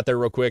 Get that out there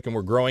real quick, and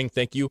we're growing.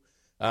 Thank you.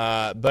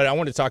 But I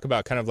want to talk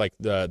about kind of like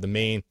the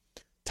main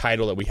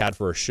title that we had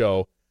for our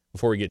show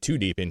before we get too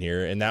deep in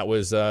here, and that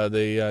was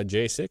the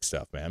J6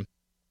 stuff, man.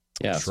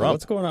 Yeah, Trump. So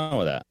what's going on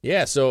with that?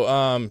 Yeah,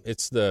 so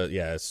it's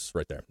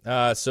right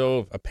there.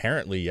 So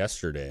apparently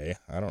yesterday,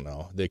 I don't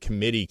know, the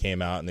committee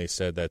came out and they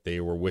said that they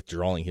were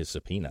withdrawing his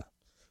subpoena.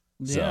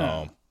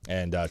 Yeah. So,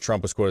 and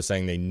Trump was quoted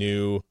saying they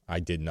knew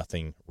I did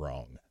nothing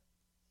wrong.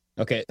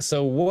 Okay,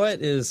 so what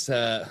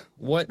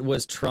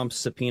was Trump's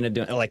subpoena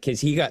doing? Like,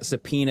 cause he got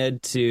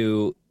subpoenaed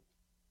to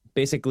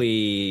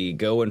basically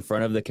go in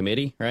front of the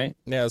committee, right?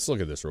 Yeah, let's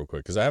look at this real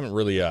quick because I haven't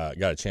really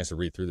got a chance to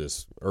read through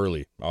this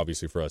early,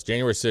 obviously, for us.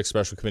 January 6th,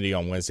 special committee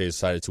on Wednesday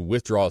decided to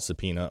withdraw a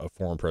subpoena of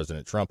former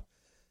President Trump.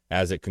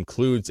 As it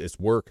concludes its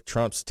work,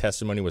 Trump's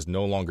testimony was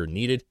no longer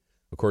needed,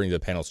 according to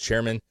the panel's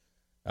chairman,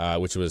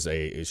 which was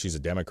she's a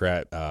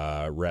Democrat,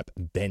 Rep.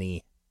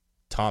 Benny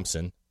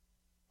Thompson,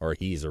 or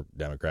he's a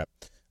Democrat.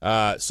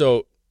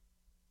 So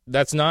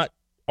that's not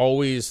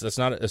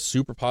a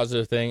super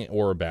positive thing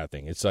or a bad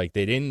thing. It's like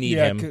they didn't need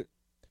him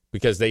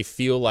because they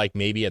feel like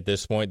maybe at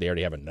this point they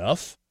already have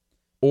enough,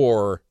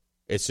 or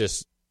it's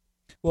just.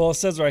 Well, it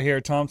says right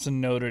here, Thompson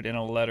noted in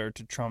a letter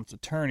to Trump's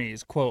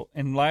attorneys, quote,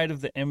 in light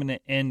of the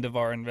imminent end of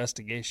our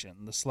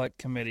investigation, the select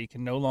committee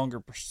can no longer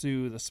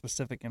pursue the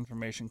specific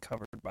information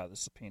covered by the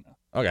subpoena.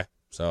 Okay.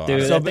 So,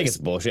 dude, I think it's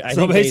bullshit. I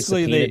think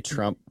basically they subpoenaed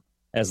Trump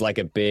as like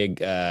a big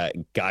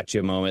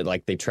gotcha moment.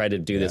 Like they tried to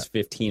do this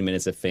 15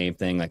 minutes of fame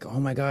thing. Like, oh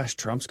my gosh,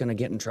 Trump's going to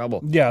get in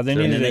trouble. Yeah, they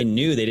needed it. They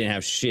knew they didn't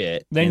have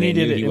shit. They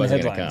needed it he in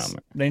wasn't the going to headlines.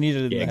 come. They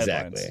needed it in the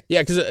exactly. headlines.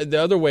 Yeah, because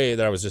the other way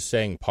that I was just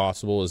saying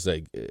possible is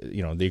that,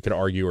 they could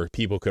argue or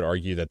people could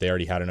argue that they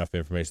already had enough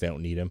information, they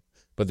don't need him.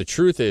 But the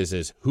truth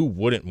is who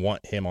wouldn't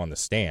want him on the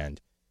stand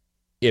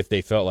if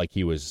they felt like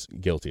he was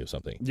guilty of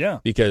something? Yeah.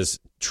 Because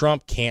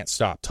Trump can't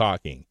stop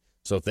talking.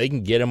 So if they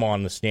can get him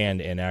on the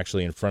stand and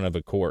actually in front of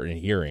a court and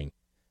hearing,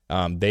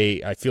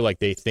 I feel like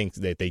they think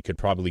that they could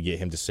probably get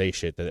him to say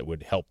shit that it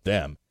would help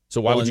them. So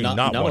why would you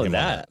not want him on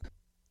that?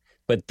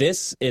 But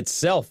this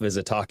itself is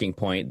a talking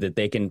point that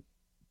they can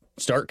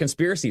start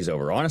conspiracies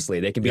over. Honestly,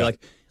 they can be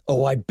like,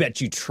 oh, I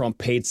bet you Trump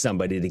paid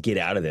somebody to get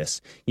out of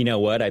this. You know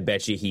what? I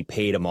bet you he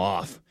paid him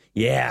off.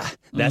 Yeah,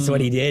 that's what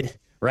he did.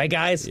 Right,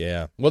 guys?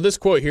 Yeah. Well, this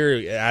quote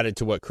here added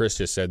to what Chris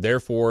just said.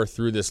 Therefore,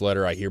 through this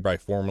letter, I hereby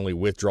formally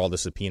withdraw the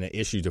subpoena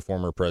issued to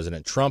former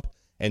President Trump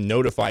and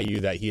notify you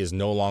that he is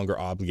no longer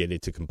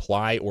obligated to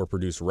comply or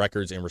produce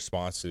records in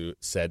response to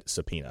said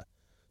subpoena.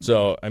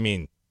 So, I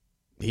mean,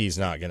 he's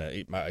not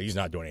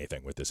doing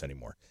anything with this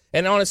anymore.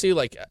 And honestly,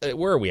 like,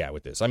 where are we at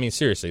with this? I mean,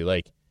 seriously,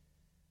 like,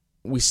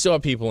 we still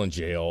have people in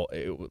jail.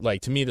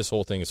 To me, this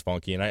whole thing is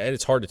funky, and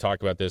it's hard to talk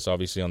about this,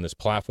 obviously, on this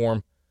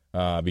platform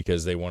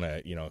because they want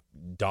to,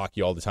 dock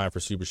you all the time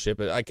for stupid shit.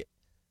 But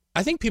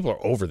I think people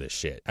are over this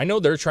shit. I know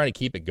they're trying to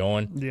keep it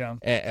going.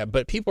 Yeah.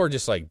 But people are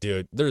just like,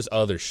 dude, there's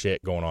other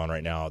shit going on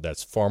right now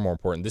that's far more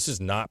important. This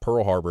is not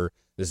Pearl Harbor.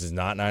 This is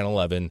not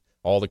 9/11,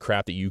 all the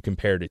crap that you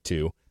compared it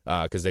to,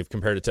 because they've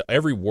compared it to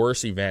every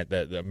worst event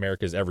that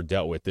America's ever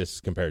dealt with. This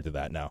is compared to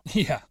that now.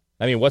 Yeah.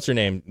 I mean, what's her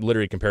name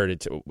literally compared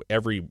it to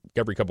every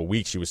couple of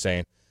weeks she was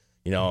saying,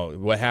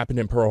 what happened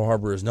in Pearl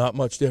Harbor is not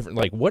much different.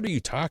 Like, what are you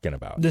talking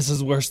about? This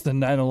is worse than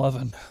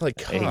 9/11. Like,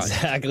 God.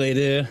 Exactly,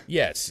 dude.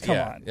 Yes. Come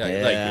on.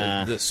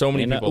 Yeah. Like, so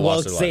many people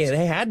lost their lives.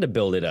 They had to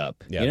build it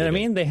up. Yeah, you know what I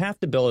mean? They have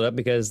to build it up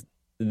because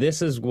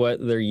this is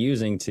what they're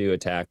using to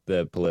attack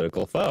the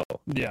political foe.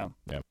 Yeah.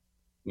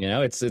 Yeah.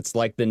 It's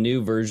like the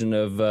new version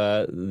of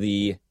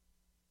the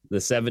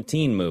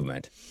 17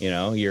 movement.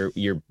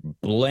 You're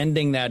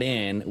blending that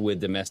in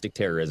with domestic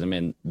terrorism,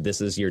 and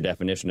this is your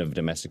definition of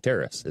domestic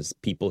terrorists: is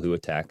people who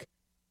attack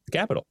the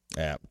Capitol.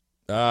 Yeah.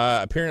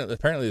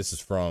 Apparently this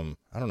is from,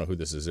 I don't know who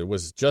this is. It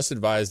was just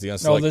advised the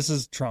unselect. No, this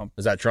is Trump.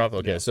 Is that Trump?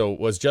 Okay, Yeah. So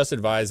was just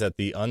advised that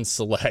the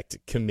unselect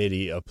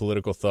committee of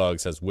political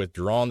thugs has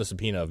withdrawn the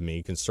subpoena of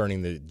me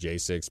concerning the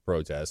J6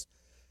 protest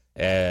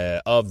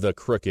of the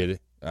crooked.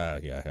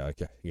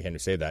 You can't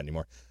say that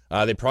anymore.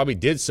 They probably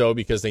did so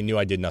because they knew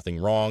I did nothing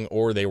wrong,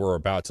 or they were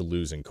about to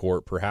lose in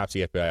court. Perhaps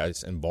the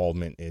FBI's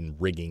involvement in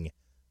rigging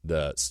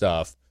the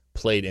stuff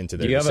played into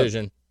their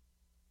decision.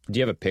 Do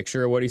you have a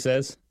picture of what he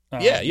says?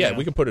 Yeah,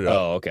 we can put it up.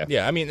 Oh, okay.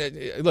 Yeah, I mean,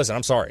 listen,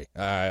 I'm sorry.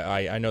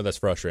 I know that's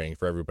frustrating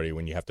for everybody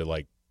when you have to,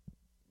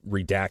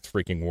 redact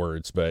freaking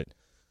words, but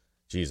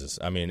Jesus,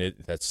 I mean,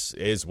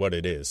 is what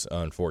it is,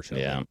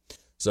 unfortunately. Yeah.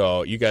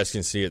 So you guys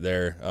can see it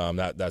there.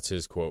 That's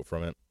his quote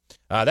from it.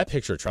 That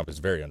picture of Trump is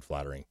very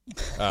unflattering.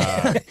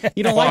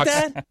 You don't like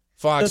that?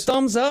 Fox. The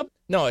thumbs up?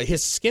 No,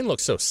 his skin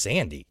looks so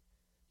sandy.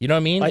 You know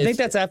what I mean? I think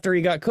that's after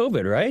he got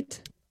COVID,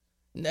 right?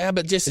 Nah,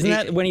 but just isn't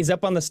that when he's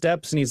up on the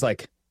steps and he's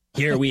like,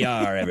 "Here we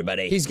are,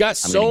 everybody." He's got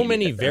so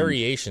many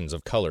variations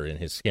of color in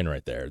his skin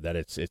right there that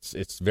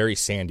it's very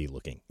sandy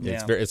looking.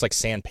 Yeah. It's like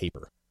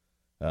sandpaper.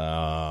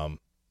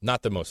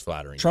 Not the most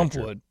flattering. Trump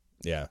picture. would.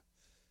 Yeah.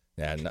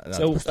 Yeah. Not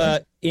So,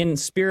 in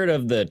spirit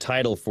of the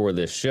title for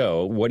this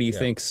show, what do you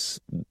think's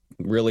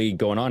really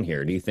going on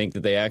here? Do you think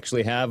that they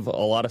actually have a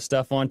lot of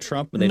stuff on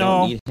Trump, but they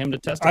don't need him to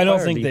testify? I don't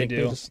think they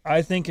do.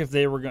 I think if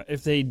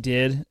they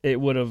did, it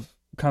would have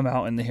come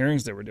out in the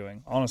hearings they were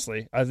doing.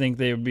 Honestly, I think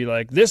they would be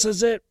like, "This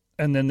is it,"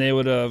 and then they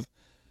would have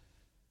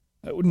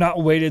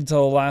not waited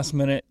till the last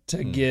minute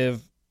to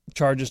give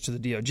charges to the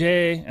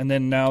DOJ, and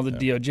then now the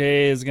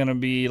DOJ is going to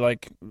be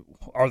like,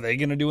 are they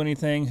going to do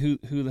anything?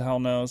 Who the hell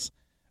knows?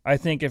 I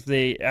think if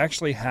they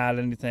actually had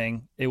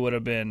anything, it would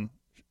have been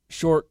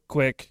short,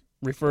 quick,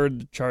 referred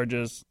to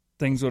charges,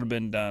 things would have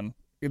been done.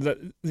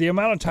 The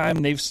amount of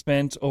time they've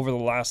spent over the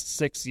last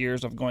 6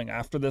 years of going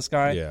after this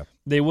guy,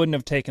 they wouldn't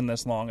have taken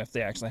this long if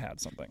they actually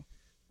had something.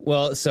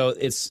 Well, so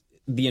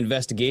the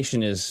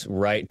investigation is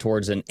right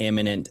towards an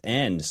imminent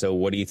end. So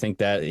what do you think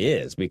that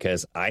is?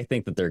 Because I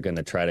think that they're going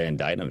to try to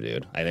indict him,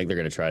 dude. I think they're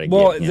going to try to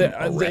get him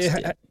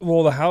arrested.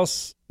 The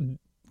House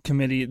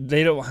committee,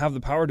 they don't have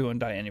the power to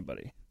indict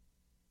anybody.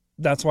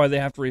 That's why they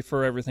have to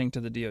refer everything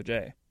to the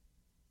DOJ.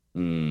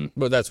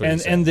 But that's what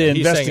he's saying. And the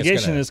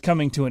investigation is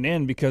coming to an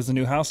end because the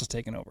new House is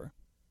taking over.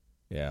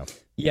 Yeah.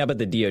 Yeah, but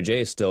the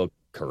DOJ is still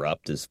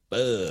corrupt as fuck.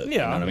 Yeah, you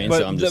know what I mean? But,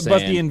 so I'm just but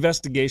saying, the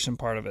investigation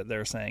part of it,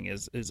 they're saying,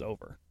 is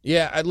over.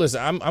 Yeah,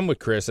 listen, I'm with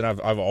Chris, and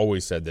I've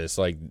always said this.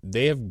 Like,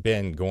 they have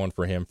been going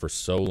for him for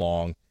so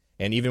long,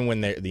 and even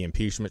when the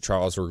impeachment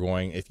trials were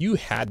going, if you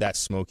had that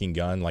smoking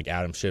gun, like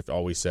Adam Schiff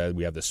always said,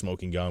 we have the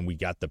smoking gun, we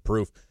got the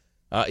proof.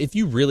 If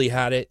you really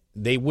had it,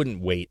 they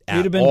wouldn't wait at all.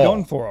 You'd have been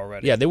going for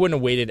already. Yeah, they wouldn't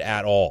have waited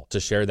at all to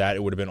share that.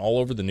 It would have been all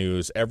over the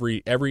news.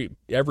 Every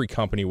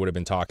company would have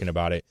been talking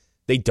about it.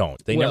 They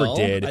don't. They never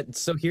did.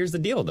 So here's the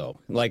deal, though.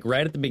 Like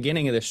right at the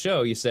beginning of the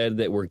show, you said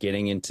that we're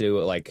getting into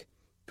like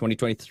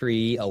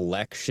 2023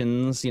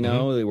 elections. You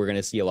know, we're going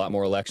to see a lot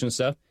more election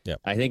stuff. Yeah.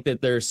 I think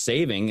that they're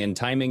saving, and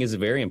timing is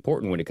very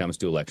important when it comes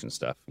to election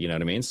stuff. You know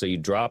what I mean? So you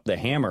drop the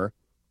hammer,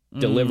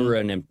 deliver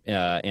an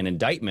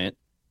indictment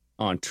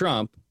on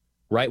Trump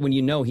right when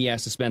you know he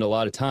has to spend a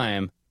lot of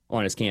time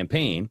on his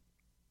campaign.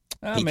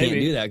 He can't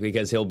do that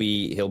because he'll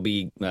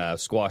be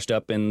squashed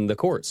up in the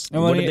courts.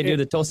 And what did they do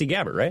to Tulsi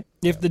Gabbard, right?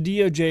 If the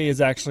DOJ is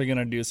actually going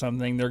to do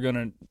something, they're going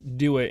to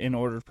do it in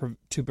order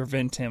to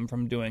prevent him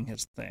from doing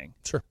his thing.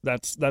 Sure.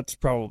 That's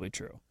probably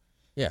true.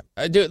 Yeah.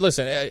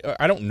 Listen,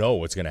 I don't know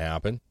what's going to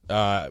happen.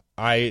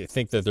 I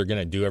think that they're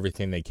going to do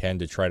everything they can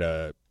to try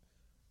to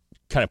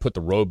kind of put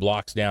the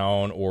roadblocks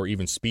down or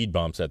even speed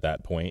bumps at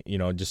that point. You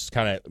know, just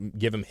kind of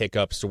give him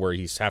hiccups to where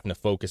he's having to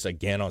focus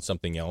again on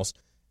something else.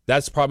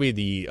 That's probably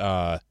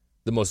the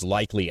most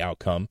likely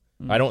outcome.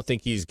 I don't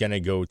think he's going to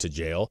go to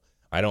jail.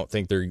 I don't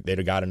think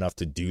they've got enough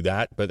to do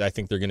that, but I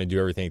think they're going to do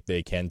everything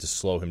they can to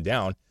slow him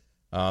down.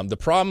 The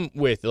problem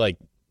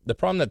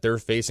that they're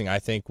facing, I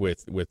think,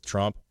 with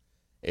Trump,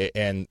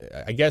 and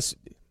I guess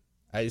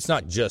it's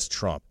not just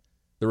Trump,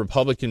 the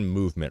Republican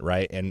movement,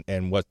 right?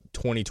 And what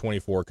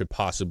 2024 could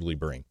possibly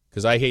bring.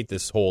 Because I hate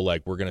this whole,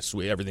 like, we're going to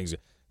switch, everything's,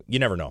 you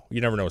never know.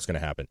 You never know what's going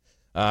to happen.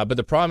 But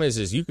the problem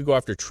is you could go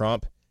after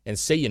Trump and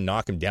say you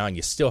knock him down,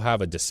 you still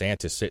have a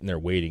DeSantis sitting there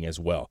waiting as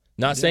well.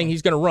 Not saying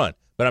he's going to run,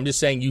 but I'm just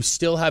saying you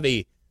still have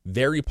a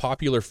very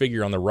popular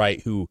figure on the right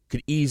who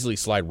could easily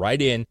slide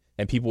right in,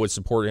 and people would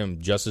support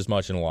him just as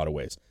much in a lot of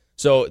ways.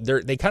 So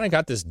they kind of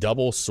got this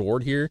double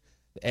sword here,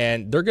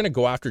 and they're going to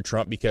go after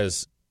Trump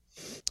because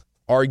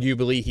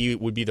arguably he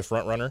would be the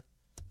front runner.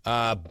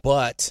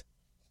 But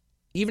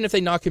even if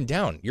they knock him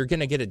down, you're going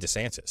to get a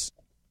DeSantis,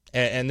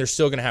 and they're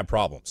still going to have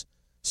problems.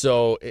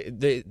 So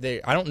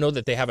I don't know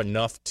that they have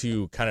enough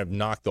to kind of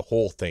knock the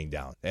whole thing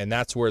down, and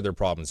that's where their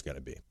problem is going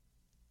to be,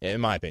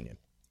 in my opinion.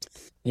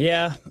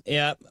 Yeah.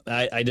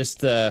 I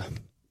just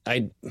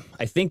I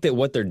think that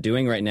what they're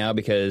doing right now,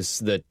 because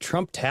the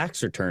Trump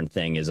tax return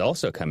thing is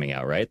also coming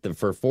out, right?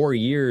 For 4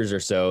 years or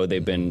so,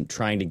 they've been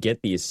trying to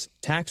get these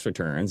tax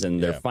returns,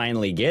 and they're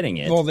finally getting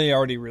it. Well, they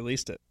already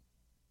released it.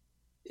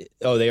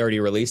 Oh, they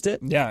already released it?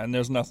 Yeah, and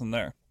there's nothing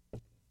there.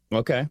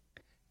 Okay.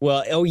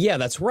 Well, oh, yeah,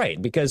 that's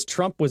right, because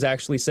Trump was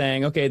actually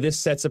saying, okay, this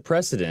sets a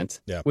precedent,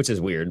 which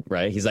is weird,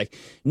 right? He's like,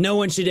 no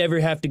one should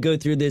ever have to go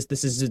through this.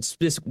 This is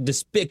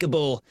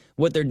despicable.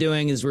 What they're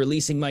doing is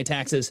releasing my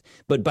taxes.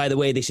 But by the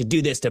way, they should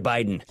do this to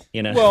Biden.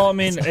 You know? Well, I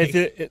mean,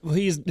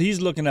 he's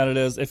looking at it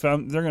as they're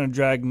going to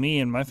drag me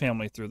and my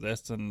family through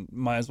this, and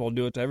might as well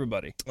do it to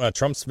everybody.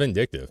 Trump's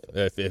vindictive.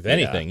 If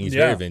anything, he's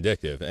very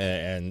vindictive.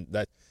 And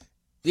that,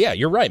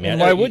 you're right, man. And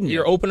why wouldn't you?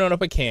 You're opening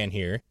up a can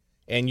here.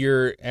 And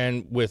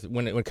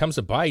when it comes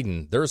to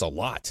Biden, there's a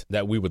lot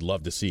that we would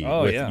love to see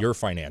with your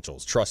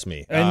financials. Trust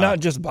me, and not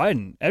just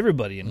Biden,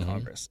 everybody in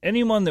Congress,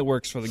 anyone that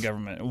works for the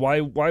government.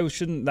 Why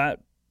shouldn't that?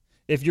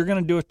 If you're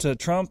going to do it to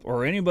Trump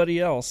or anybody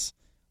else,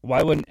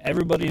 Why wouldn't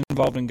everybody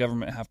involved in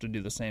government have to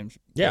do the same?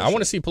 Yeah, I want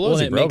to see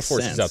Pelosi, bro, before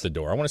she's out the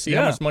door. I want to see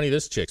how much money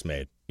this chick's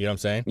made. You know what I'm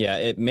saying? Yeah,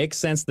 it makes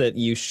sense that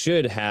you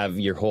should have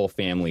your whole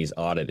families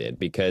audited,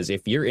 because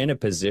if you're in a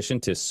position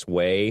to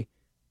sway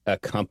a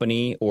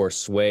company or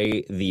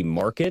sway the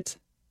market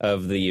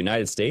of the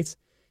United States,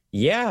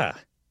 yeah,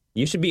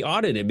 you should be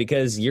audited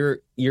because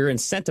you're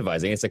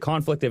incentivizing. It's a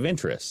conflict of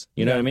interest.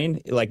 You know what I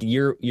mean? Like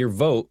your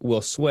vote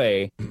will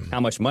sway how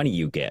much money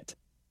you get.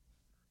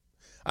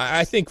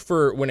 I think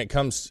for when it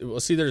comes, well,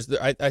 see,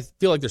 I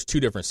feel like there's two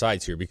different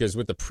sides here, because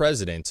with the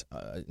president,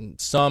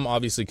 some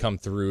obviously come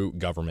through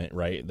government,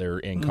 right? They're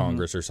in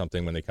Congress or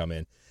something when they come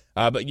in,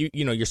 but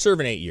you're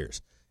serving 8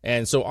 years,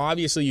 and so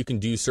obviously you can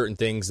do certain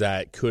things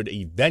that could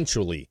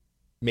eventually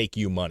make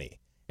you money,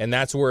 and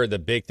that's where the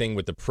big thing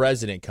with the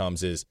president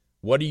comes is,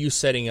 what are you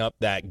setting up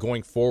that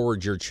going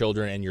forward your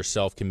children and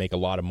yourself can make a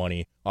lot of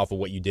money off of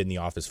what you did in the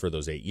office for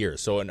those 8 years?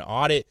 So an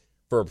audit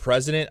for a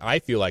president, I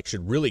feel like,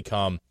 should really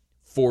come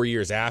 4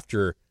 years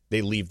after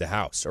they leave the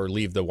house or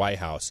leave the White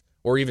House,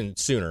 or even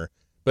sooner,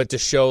 but to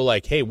show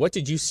like, hey, what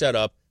did you set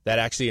up that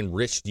actually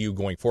enriched you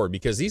going forward?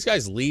 Because these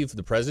guys leave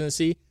the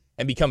presidency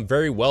and become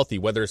very wealthy,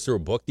 whether it's through a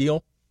book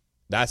deal.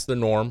 That's the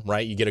norm,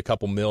 right? You get a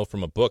couple mil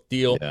from a book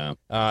deal.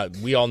 Yeah.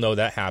 We all know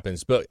that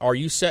happens. But are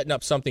you setting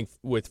up something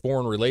with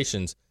foreign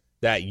relations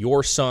that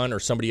your son or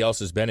somebody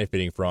else is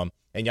benefiting from?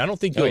 And I don't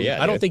think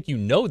think you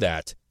know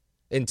that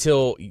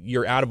until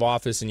you're out of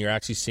office and you're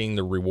actually seeing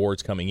the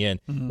rewards coming in.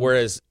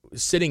 Whereas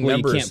sitting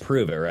members, you can't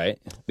prove it, right?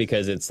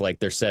 Because it's like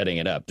they're setting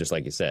it up, just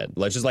like you said.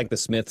 Just like the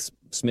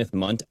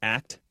Smith-Mundt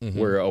Act,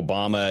 where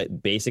Obama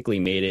basically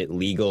made it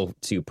legal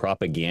to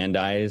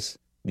propagandize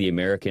the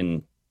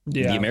Americans.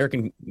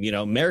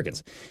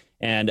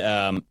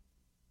 And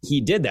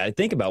he did that.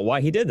 Think about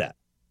why he did that.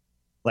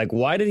 Like,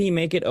 why did he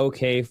make it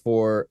okay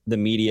for the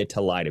media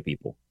to lie to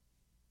people?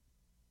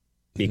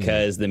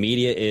 Because the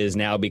media is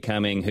now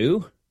becoming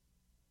who?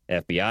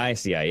 FBI,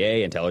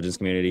 CIA, intelligence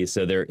communities.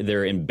 So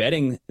they're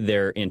embedding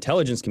their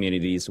intelligence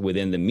communities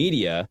within the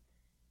media,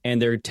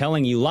 and they're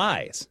telling you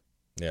lies.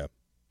 Yeah.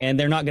 And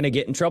they're not going to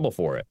get in trouble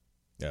for it.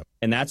 Yeah.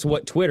 And that's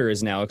what Twitter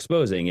is now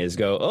exposing, is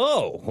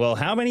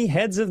how many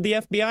heads of the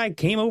FBI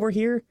came over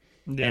here?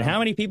 Yeah. And how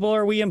many people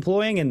are we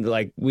employing? And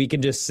like, we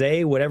can just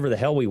say whatever the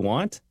hell we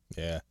want.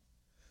 Yeah.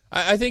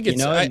 I think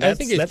it's. I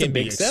think it can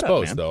be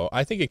exposed, though.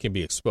 I think it can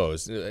be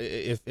exposed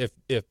if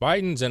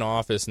Biden's in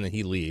office and then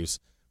he leaves,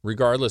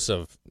 regardless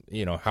of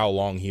how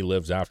long he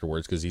lives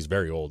afterwards, because he's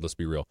very old. Let's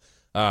be real.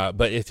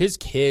 But if his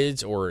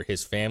kids or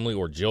his family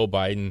or Joe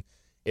Biden,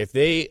 if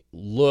they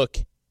look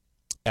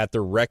at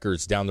the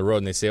records down the road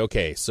and they say,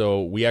 okay,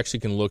 so we actually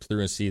can look through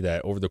and see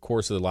that over the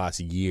course of the last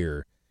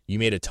year, you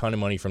made a ton of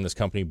money from this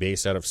company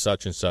based out of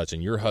such and such,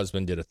 and your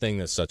husband did a thing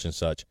that's such and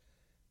such.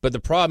 But the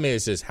problem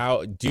is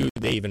how do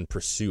they even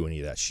pursue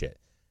any of that shit?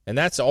 And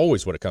that's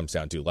always what it comes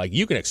down to. Like,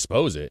 you can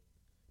expose it.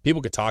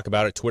 People could talk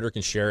about it. Twitter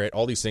can share it.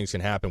 All these things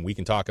can happen. We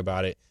can talk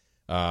about it.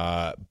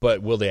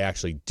 But will they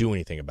actually do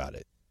anything about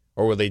it?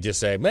 Or will they just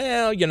say,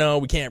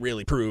 well, we can't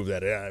really prove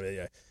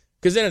that.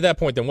 Because then at that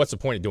point, then what's the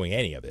point of doing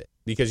any of it?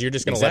 Because you're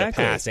just going to let it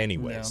pass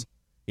anyways.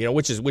 Yeah.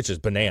 Which is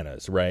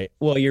bananas, right?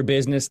 Well, your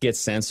business gets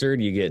censored.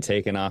 You get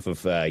taken off of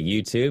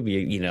YouTube.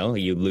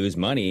 You lose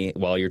money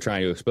while you're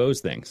trying to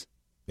expose things.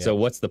 Yeah. So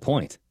what's the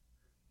point?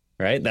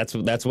 Right? That's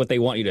what they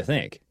want you to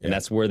think. And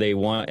that's where they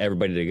want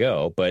everybody to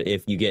go. But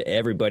if you get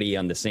everybody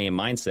on the same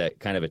mindset,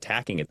 kind of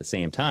attacking at the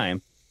same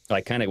time,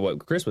 like kind of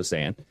what Chris was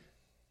saying,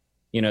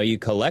 you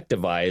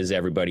collectivize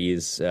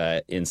everybody's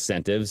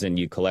incentives, and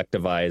you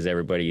collectivize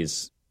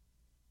everybody's,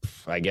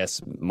 I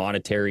guess,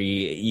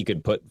 monetary, you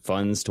could put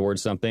funds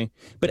towards something.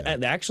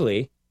 But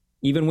actually,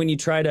 even when you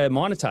try to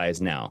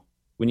monetize now,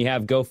 when you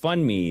have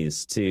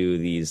GoFundMes to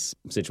these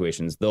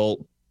situations,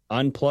 they'll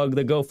unplug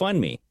the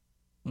GoFundMe.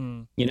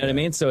 You know what I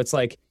mean? So it's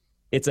like,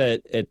 it's a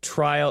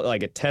trial,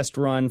 like a test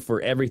run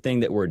for everything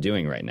that we're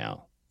doing right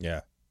now.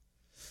 Yeah.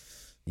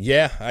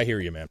 Yeah, I hear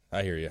you, man.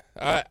 I hear you.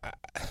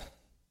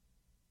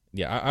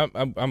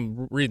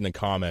 I'm reading the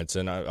comments,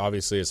 and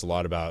obviously it's a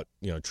lot about,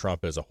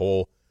 Trump as a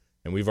whole.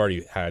 And we've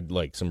already had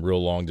like some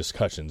real long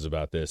discussions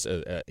about this.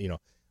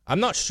 I'm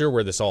not sure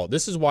where this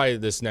is why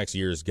this next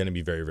year is going to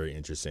be very, very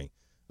interesting.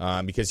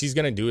 Because he's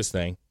going to do his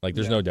thing. Like,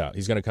 there's no doubt.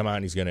 He's going to come out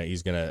and he's going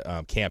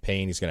to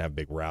campaign. He's going to have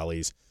big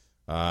rallies.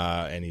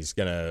 And he's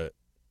going to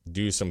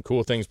do some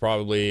cool things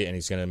probably. And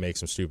he's going to make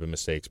some stupid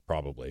mistakes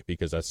probably,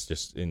 because that's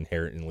just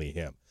inherently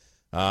him.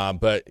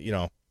 But,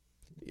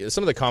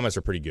 some of the comments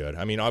are pretty good.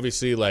 I mean,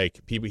 obviously, like,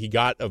 he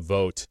got a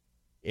vote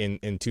in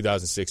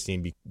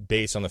 2016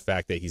 based on the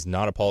fact that he's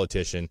not a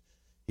politician.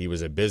 He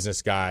was a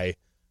business guy.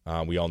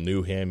 We all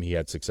knew him. He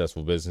had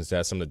successful business.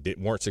 Some that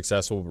weren't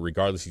successful, but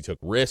regardless, he took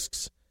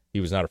risks. He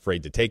was not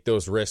afraid to take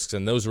those risks,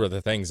 and those were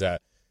the things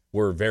that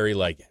were very,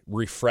 like,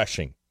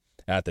 refreshing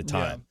at the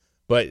time. Yeah.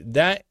 But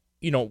that,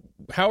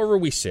 however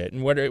we sit,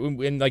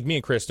 and like me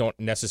and Chris don't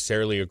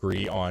necessarily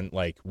agree on,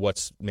 like,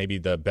 what's maybe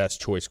the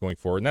best choice going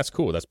forward, and that's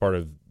cool. That's part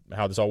of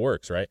how this all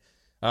works, right?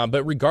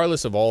 But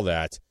regardless of all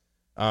that,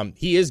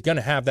 he is going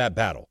to have that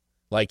battle.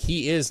 Like,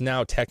 he is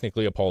now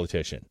technically a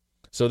politician.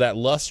 So that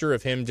luster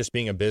of him just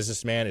being a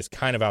businessman is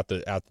kind of out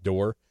the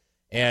door.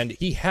 And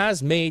he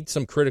has made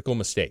some critical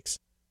mistakes.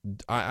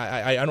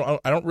 I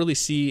don't really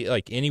see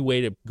like any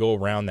way to go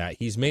around that.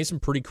 He's made some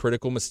pretty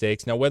critical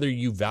mistakes. Now, whether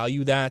you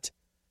value that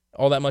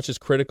all that much as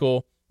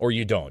critical or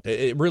you don't,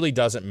 it really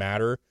doesn't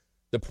matter.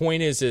 The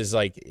point is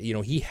like, you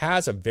know, he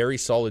has a very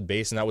solid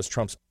base, and that was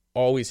Trump's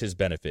always his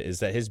benefit, is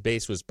that his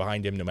base was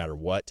behind him no matter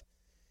what.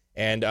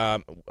 And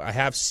I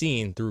have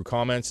seen through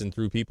comments and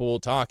through people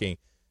talking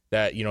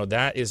that, you know,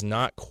 that is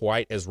not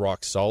quite as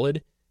rock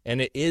solid,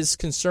 and it is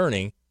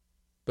concerning.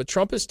 But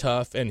Trump is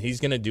tough, and he's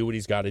going to do what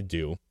he's got to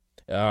do.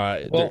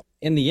 Well,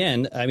 in the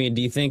end, I mean,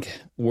 do you think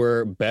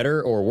we're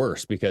better or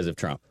worse because of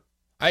Trump?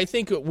 I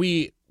think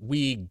we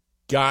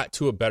got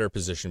to a better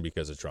position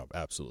because of Trump.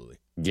 Absolutely.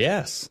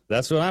 Yes,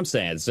 that's what I'm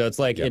saying. So it's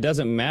like, It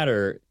doesn't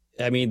matter.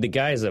 I mean, the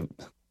guy's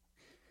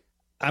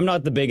I'm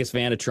not the biggest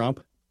fan of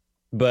Trump,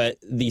 but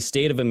the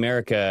state of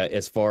America,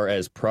 as far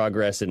as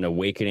progress and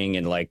awakening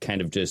and like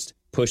kind of just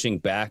pushing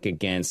back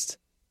against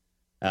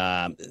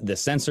the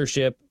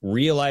censorship,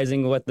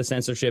 realizing what the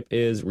censorship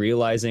is,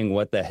 realizing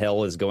what the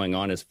hell is going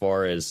on as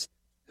far as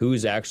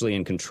who's actually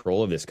in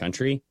control of this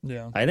country.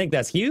 Yeah, I think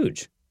that's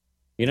huge.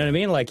 You know what I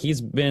mean? Like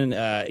he's done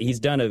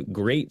a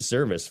great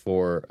service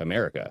for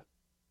America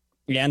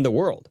and the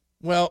world.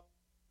 Well,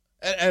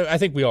 I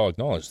think we all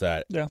acknowledge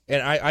that. Yeah.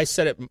 And I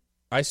said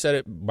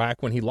it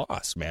back when he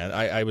lost, man.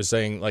 I was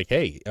saying like,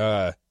 hey,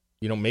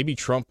 you know, maybe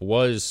Trump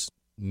was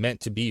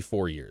meant to be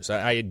 4 years.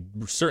 I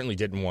certainly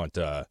didn't want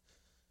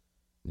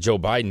Joe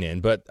Biden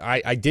in, but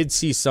I did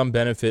see some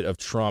benefit of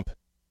Trump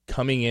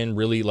coming in,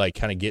 really like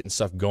kind of getting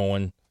stuff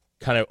going,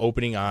 kind of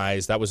opening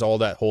eyes. That was all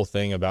that whole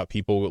thing about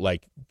people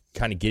like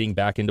kind of getting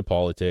back into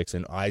politics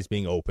and eyes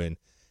being open.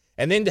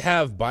 And then to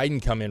have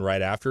Biden come in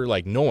right after,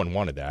 like no one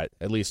wanted that,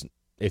 at least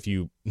if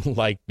you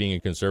like being a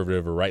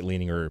conservative or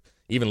right-leaning or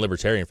even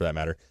libertarian for that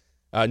matter.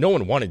 No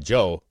one wanted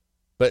Joe.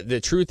 But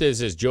the truth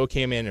is Joe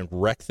came in and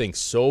wrecked things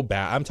so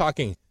bad. I'm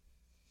talking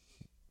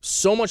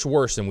so much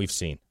worse than we've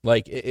seen.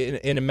 Like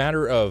in a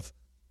matter of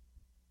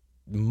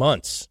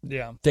months,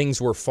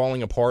 things were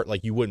falling apart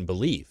like you wouldn't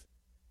believe.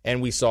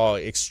 And we saw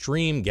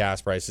extreme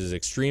gas prices,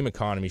 extreme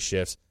economy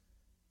shifts.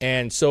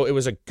 And so it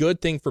was a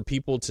good thing for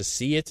people to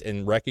see it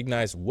and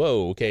recognize,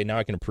 whoa, okay, now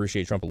I can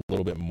appreciate Trump a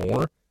little bit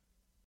more.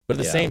 But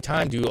at the same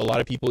time, do a lot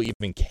of people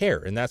even care?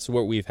 And that's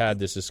what we've had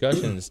this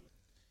discussion is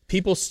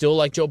people still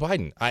like Joe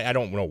Biden. I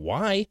don't know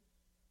why,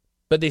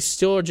 but they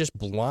still are just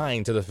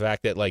blind to the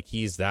fact that like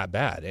he's that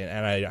bad.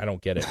 And I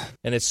don't get it.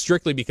 And it's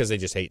strictly because they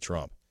just hate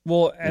Trump.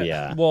 Well,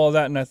 well,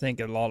 that, and I think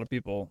a lot of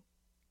people,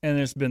 and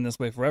it's been this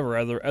way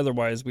forever.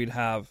 Otherwise, we'd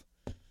have,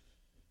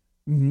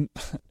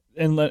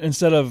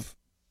 instead of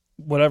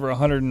whatever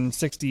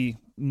 160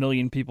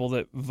 million people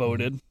that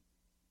voted,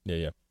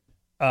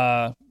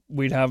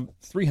 we'd have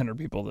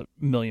 300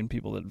 million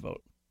people that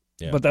vote.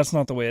 Yeah. But that's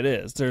not the way it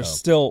is. There's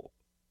still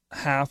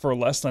half or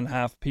less than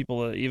half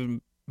people that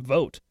even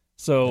vote.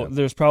 So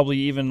there's probably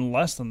even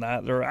less than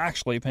that that are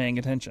actually paying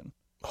attention.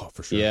 Oh,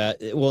 for sure. Yeah,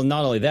 well,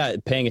 not only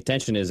that, paying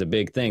attention is a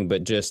big thing,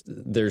 but just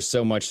there's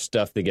so much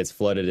stuff that gets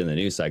flooded in the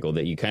news cycle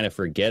that you kind of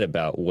forget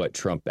about what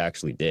Trump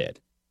actually did.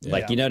 Yeah.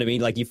 Like, you know what I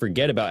mean? Like, you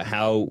forget about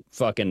how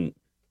fucking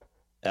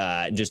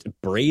just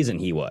brazen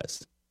he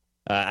was.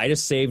 I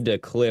just saved a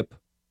clip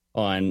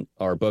on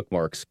our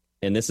bookmarks,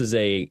 and this is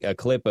a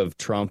clip of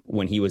Trump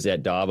when he was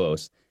at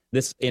Davos.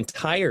 This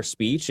entire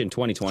speech in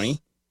 2020,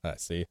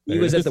 he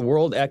was at the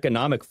World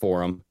Economic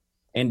Forum.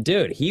 And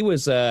dude, he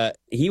was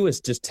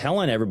just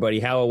telling everybody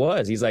how it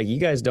was. He's like, you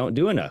guys don't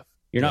do enough.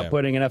 You're not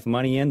putting enough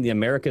money in. The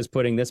America's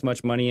putting this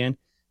much money in.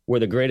 We're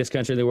the greatest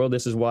country in the world.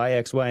 This is why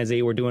X, Y, and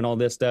Z. We're doing all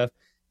this stuff.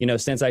 You know,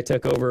 since I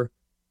took over,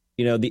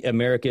 you know, the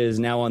America is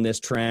now on this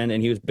trend.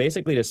 And he was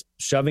basically just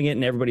shoving it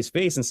in everybody's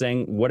face and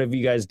saying, what have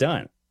you guys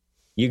done?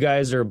 You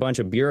guys are a bunch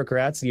of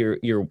bureaucrats. You're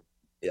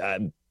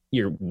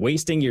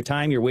wasting your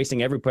time. You're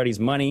wasting everybody's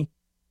money,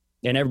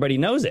 and everybody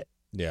knows it.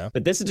 Yeah.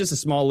 But this is just a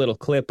small little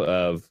clip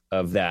of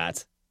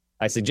that.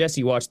 I suggest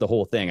you watch the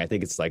whole thing. I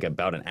think it's like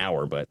about an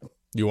hour, but...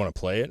 You want to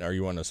play it, or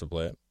you want us to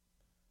play it?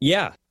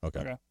 Yeah.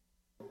 Okay.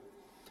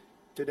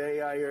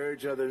 Today, I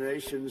urge other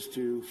nations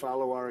to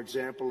follow our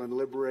example and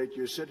liberate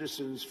your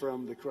citizens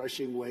from the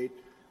crushing weight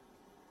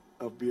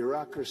of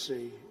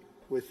bureaucracy.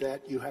 With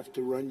that, you have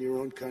to run your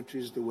own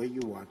countries the way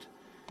you want.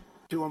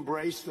 To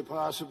embrace the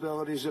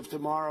possibilities of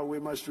tomorrow, we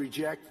must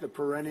reject the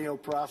perennial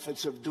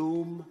prophets of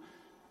doom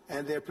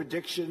and their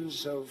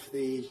predictions of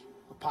the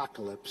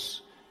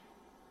apocalypse.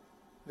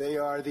 They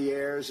are the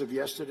heirs of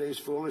yesterday's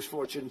foolish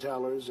fortune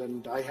tellers,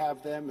 and I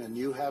have them, and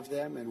you have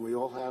them, and we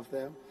all have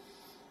them.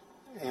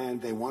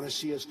 And they want to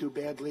see us do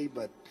badly,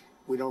 but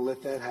we don't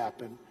let that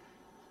happen.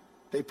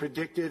 They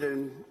predicted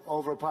an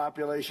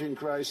overpopulation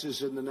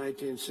crisis in the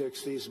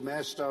 1960s,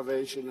 mass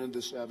starvation in the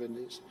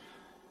 70s,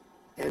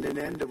 and an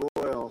end of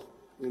oil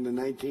in the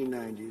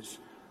 1990s.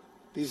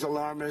 These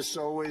alarmists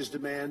always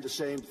demand the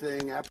same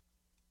thing.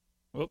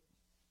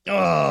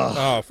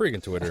 Oh,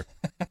 freaking Twitter.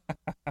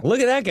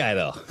 Look at that guy,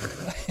 though.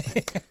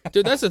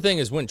 Dude, that's the thing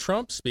is when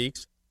Trump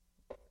speaks,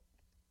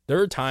 There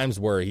are times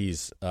where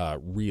he's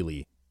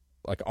really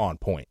like on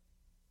point.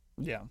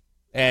 Yeah.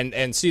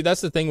 And see,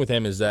 that's the thing with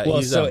him is that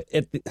he's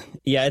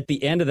at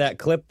the end of that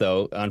clip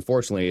though,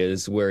 unfortunately,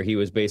 is where he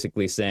was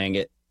basically saying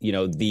it. You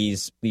know,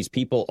 these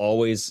people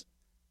always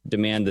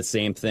demand the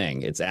same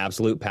thing. It's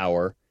absolute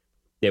power.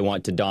 They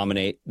want to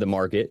dominate the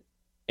market,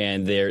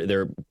 and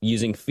they're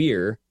using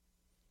fear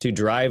to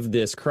drive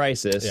this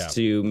crisis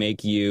to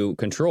make you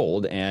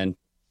controlled and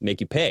make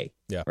you pay.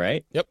 Yeah.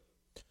 Right. Yep.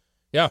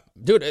 Yeah,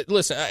 dude.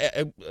 Listen,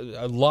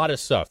 a lot of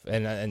stuff,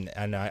 and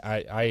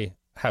I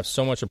have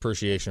so much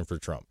appreciation for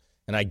Trump.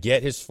 And I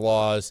get his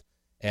flaws,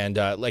 and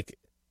I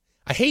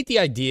hate the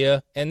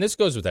idea, and this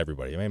goes with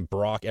everybody. I mean,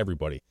 Barack,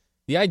 everybody.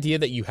 The idea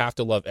that you have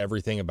to love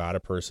everything about a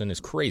person is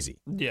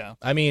crazy. Yeah.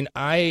 I mean,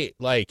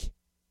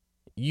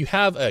 you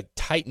have a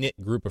tight-knit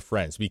group of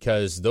friends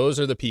because those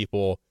are the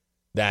people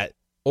that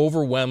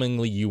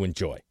overwhelmingly you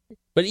enjoy.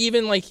 But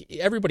even,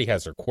 everybody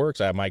has their quirks.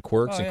 I have my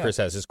quirks, and Chris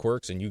has his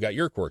quirks, and you got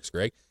your quirks,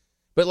 Greg.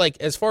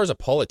 But, as far as a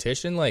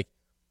politician,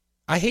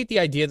 I hate the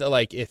idea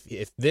that,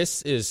 if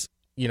this is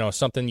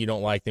something you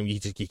don't like, then you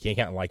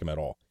can't like him at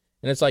all.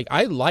 And it's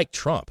I like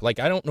Trump. I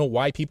don't know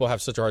why people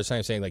have such a hard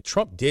time saying,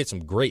 Trump did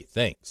some great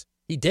things.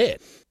 He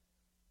did.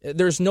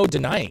 There's no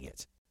denying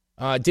it.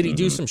 Did he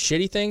do some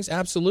shitty things?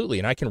 Absolutely.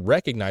 And I can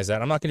recognize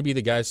that. I'm not going to be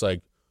the guy that's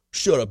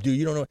shut up, dude.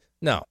 You don't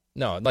know.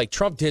 No.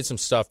 Trump did some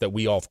stuff that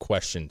we all have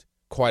questioned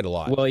quite a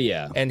lot. Well,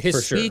 yeah. And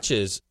his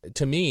speeches,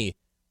 to me,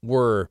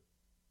 were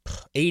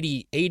ADD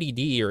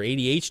or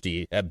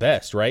ADHD at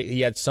best, right?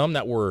 He had some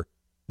that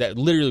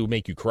literally would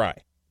make you cry,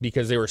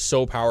 because they were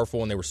so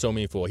powerful and they were so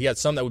meaningful. He had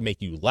some that would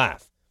make you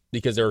laugh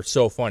because they were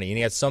so funny. And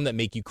he had some that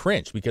make you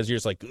cringe because you're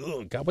just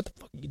oh, God, what the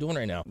fuck are you doing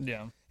right now?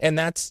 Yeah. And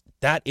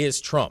that is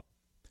Trump.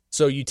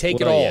 So you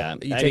take it all. Yeah,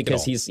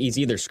 because he's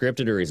either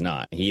scripted or he's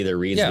not. He either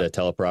reads the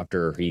teleprompter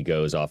or he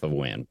goes off of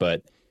whim.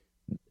 But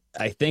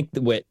I think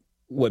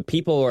what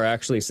people are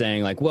actually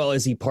saying, well,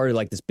 is he part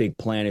of this big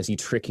plan? Is he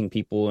tricking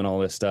people and all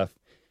this stuff?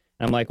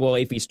 And I'm well,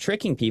 if he's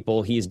tricking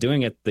people, he's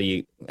doing it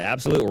the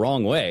absolute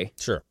wrong way.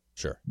 Sure.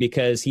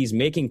 Because he's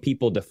making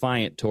people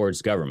defiant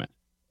towards government.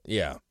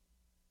 Yeah.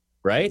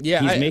 Right?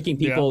 Yeah. He's making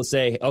people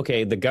say,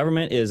 okay, the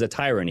government is a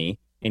tyranny,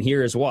 and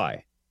here is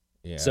why.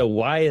 Yeah. So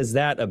why is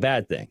that a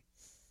bad thing?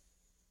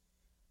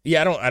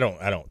 Yeah, I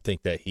don't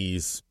think that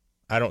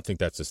I don't think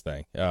that's his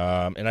thing.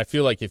 And I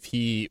feel like if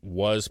he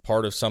was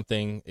part of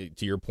something,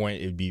 to your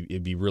point, it'd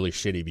be really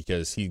shitty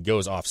because he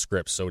goes off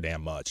script so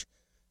damn much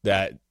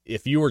that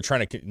if you were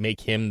trying to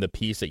make him the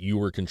piece that you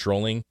were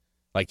controlling,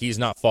 he's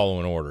not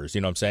following orders.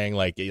 You know what I'm saying?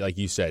 Like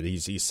you said,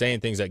 he's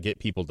saying things that get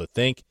people to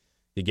think,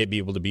 to get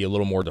people to be a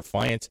little more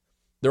defiant.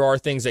 There are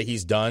things that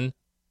he's done,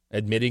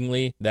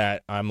 admittingly,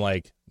 that I'm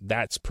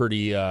that's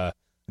pretty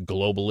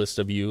globalist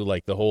of you,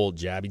 the whole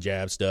jabby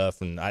jab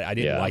stuff, and I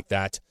didn't like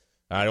that.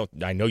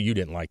 I know you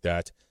didn't like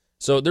that.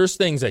 So there's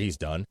things that he's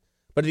done.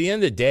 But at the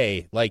end of the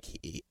day,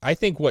 I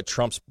think what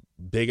Trump's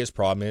biggest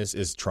problem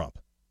is Trump.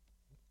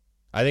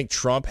 I think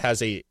Trump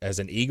has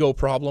an ego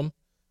problem.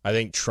 I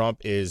think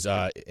Trump is,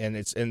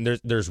 and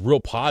there's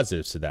real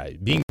positives to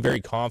that. Being very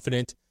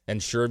confident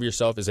and sure of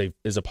yourself is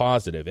a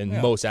positive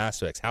in most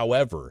aspects.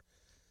 However,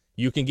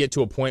 you can get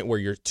to a point where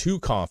you're too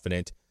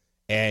confident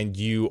and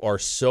you are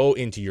so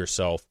into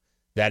yourself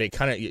that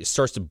it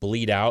starts to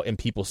bleed out, and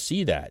people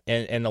see that,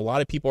 and a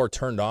lot of people are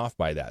turned off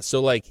by that.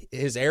 So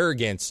his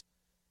arrogance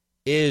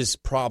is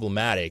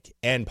problematic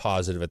and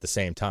positive at the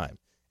same time.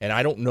 And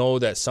I don't know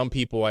that some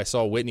people, I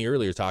saw Whitney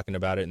earlier talking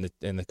about it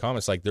in the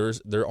comments,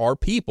 there are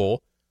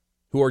people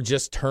who are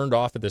just turned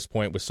off at this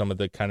point with some of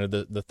the kind of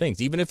the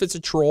things. Even if it's a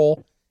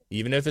troll,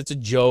 even if it's a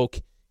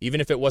joke,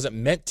 even if it wasn't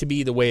meant to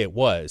be the way it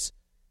was,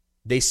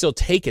 they still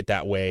take it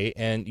that way,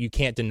 and you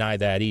can't deny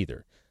that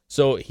either.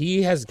 So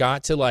he has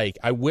got to,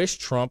 I wish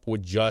Trump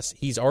would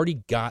he's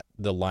already got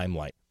the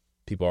limelight.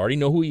 People already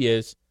know who he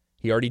is.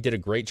 He already did a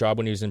great job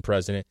when he was in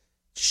president.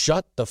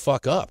 Shut the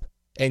fuck up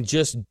and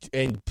just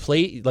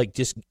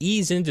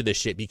ease into this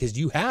shit, because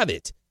you have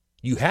it.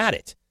 You had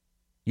it.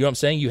 You know what I'm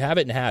saying? You have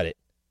it and had it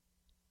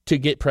to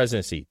get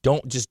presidency.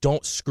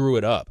 Don't screw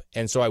it up.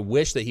 And so I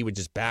wish that he would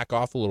just back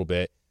off a little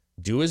bit,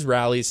 do his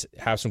rallies,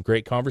 have some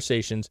great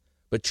conversations,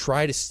 but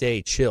try to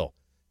stay chill,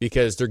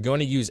 because they're going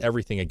to use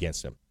everything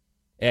against him.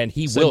 And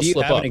he will slip up. Do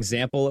you have an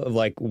example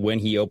of when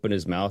he opened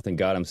his mouth and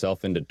got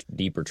himself into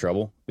deeper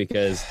trouble?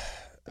 Because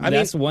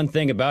that's one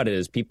thing about it,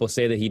 is people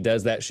say that he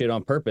does that shit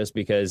on purpose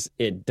because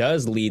it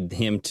does lead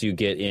him to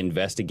get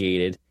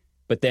investigated,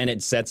 but then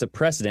it sets a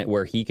precedent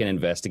where he can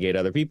investigate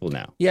other people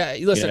now. Yeah,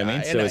 listen, you know what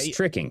I mean? So it's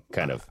tricking,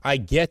 kind of. I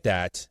get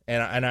that,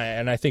 and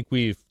I think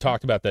we've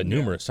talked about that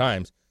numerous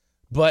times.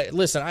 But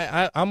listen,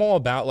 I'm all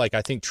about,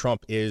 I think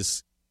Trump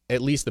is, at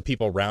least the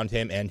people around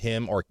him and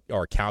him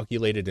are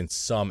calculated in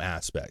some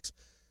aspects.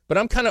 But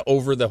I'm kind of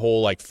over the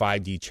whole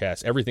 5D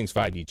chess. Everything's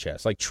 5D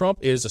chess. Trump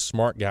is a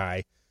smart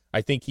guy.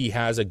 I think he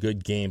has a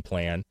good game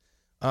plan.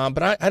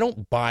 But I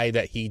don't buy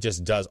that he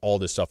just does all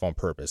this stuff on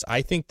purpose.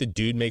 I think the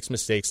dude makes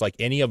mistakes like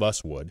any of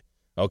us would.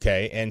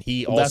 Okay. And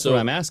he also. That's what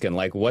I'm asking.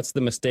 What's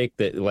the mistake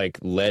that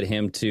led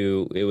him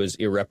to, it was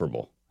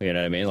irreparable? You know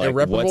what I mean? Like,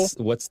 irreparable.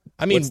 What's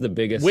the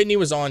biggest? Whitney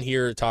was on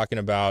here talking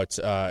about.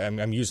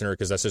 I'm using her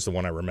because that's just the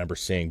one I remember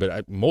seeing.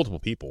 But multiple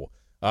people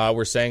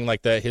were saying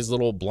like that his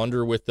little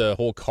blunder with the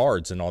whole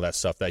cards and all that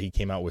stuff that he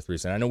came out with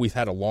recently. I know we've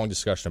had a long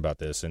discussion about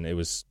this, and it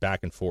was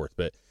back and forth.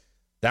 But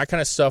that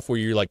kind of stuff where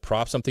you like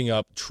prop something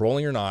up,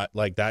 trolling or not,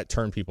 like that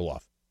turned people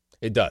off.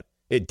 It did.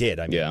 It did.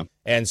 I mean, yeah.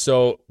 And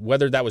so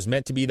whether that was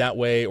meant to be that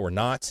way or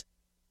not,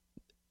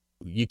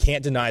 you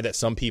can't deny that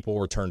some people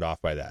were turned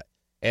off by that.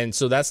 And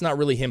so that's not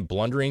really him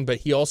blundering, but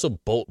he also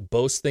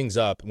boasts things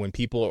up when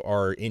people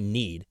are in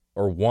need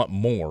or want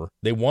more.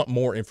 They want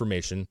more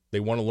information. They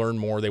want to learn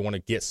more. They want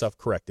to get stuff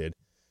corrected.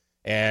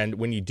 And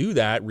when you do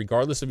that,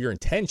 regardless of your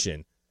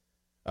intention,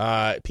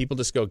 people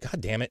just go,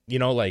 God damn it. You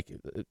know, like,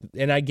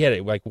 and I get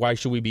it. Like, why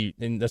should we be,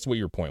 and that's what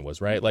your point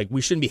was, right? Like, we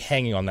shouldn't be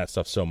hanging on that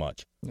stuff so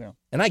much. Yeah.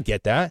 And I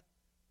get that.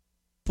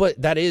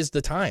 But that is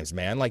the times,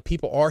 man. Like,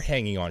 people are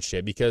hanging on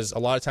shit because a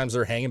lot of times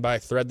they're hanging by a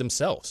thread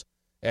themselves.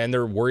 And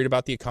they're worried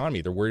about the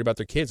economy. They're worried about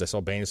their kids. I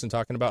saw Banison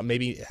talking about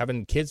maybe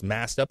having kids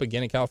masked up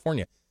again in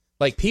California.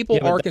 Like, people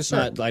are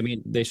concerned. I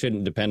mean, they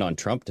shouldn't depend on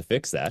Trump to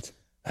fix that.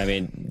 I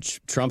mean,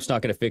 Trump's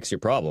not going to fix your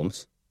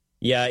problems.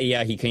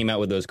 Yeah, he came out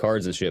with those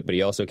cards and shit, but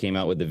he also came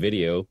out with the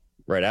video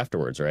right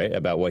afterwards, right,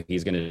 about what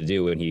he's going to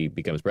do when he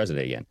becomes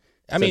president again.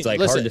 I mean, it's like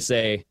listen, hard to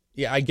say.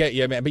 Yeah, I get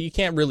you, man, but you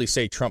can't really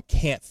say Trump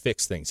can't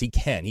fix things. He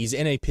can. He's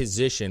in a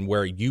position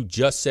where you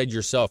just said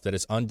yourself that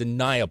it's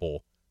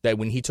undeniable that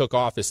when he took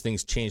office,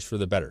 things changed for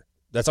the better.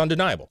 That's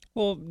undeniable.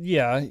 Well,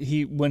 yeah,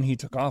 when he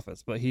took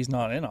office, but he's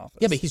not in office.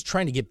 Yeah, but he's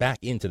trying to get back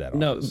into that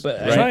office. No,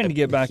 but right? Trying to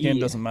get back in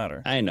doesn't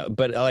matter. I know,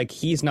 but like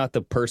he's not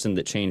the person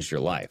that changed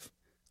your life.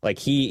 Like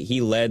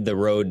he led the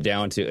road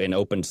down to and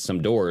opened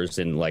some doors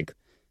and like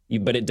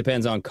but it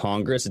depends on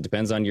Congress. It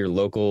depends on your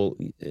local,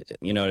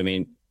 you know what I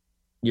mean?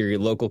 Your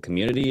local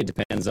community. It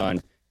depends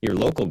on your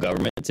local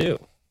government too.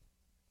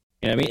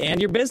 You know what I mean? And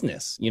your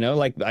business, you know,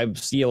 like I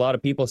see a lot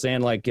of people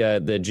saying like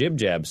the jib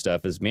jab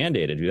stuff is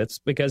mandated. That's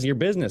because your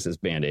business is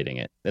mandating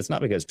it. That's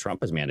not because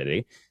Trump is mandating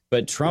it.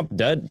 But Trump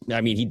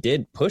he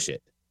did push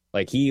it.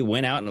 Like he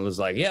went out and was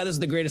like, yeah, this is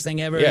the greatest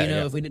thing ever.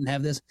 Yeah, if we didn't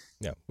have this.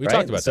 Yeah, we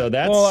talked about so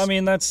that. Well, I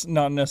mean, that's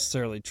not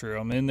necessarily true.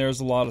 I mean,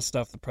 there's a lot of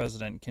stuff the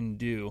president can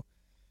do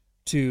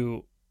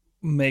to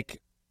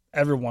make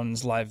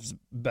everyone's lives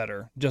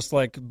better, just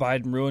like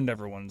Biden ruined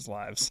everyone's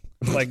lives.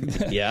 Like,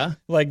 yeah,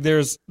 like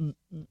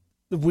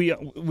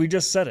we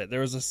just said it.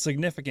 There was a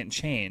significant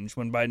change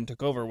when Biden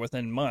took over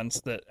within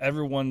months that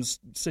everyone's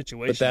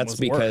situation was But that's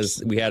because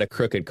worse. we had a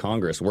crooked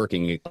Congress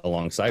working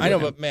alongside. I know,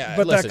 with him. but man,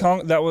 But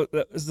listen, that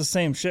was the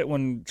same shit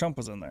when Trump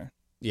was in there.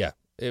 Yeah,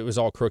 it was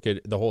all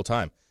crooked the whole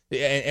time.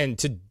 And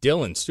to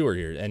Dylan Stewart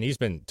here, and he's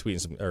been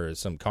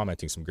tweeting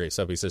commenting some great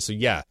stuff. He says, so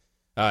yeah,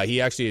 he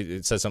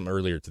actually said something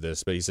earlier to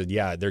this, but he said,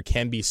 yeah, there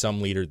can be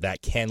some leader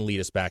that can lead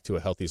us back to a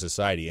healthy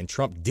society. And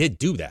Trump did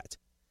do that.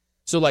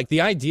 So like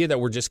the idea that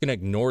we're just going to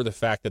ignore the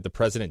fact that the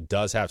president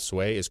does have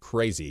sway is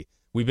crazy.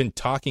 We've been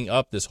talking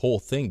up this whole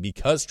thing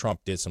because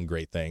Trump did some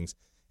great things.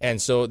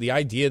 And so the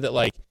idea that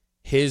like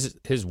his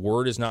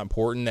word is not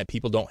important, that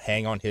people don't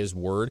hang on his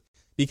word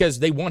because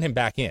they want him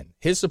back in.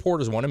 His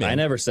supporters want him in. I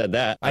never said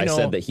that. I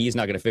said that he's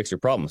not going to fix your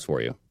problems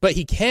for you. But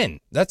he can.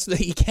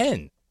 He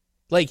can.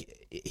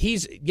 Like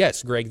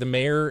yes, Greg, the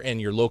mayor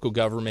and your local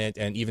government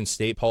and even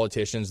state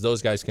politicians,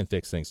 those guys can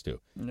fix things too.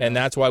 Yeah. And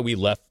that's why we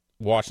left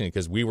Washington,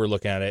 because we were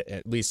looking at it,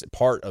 at least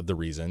part of the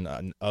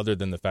reason, other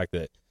than the fact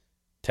that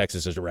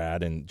Texas is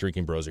rad and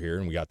Drinking Bros are here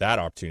and we got that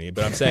opportunity.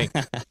 But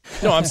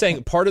I'm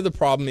saying part of the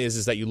problem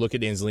is that you look at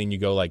Inslee and you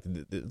go like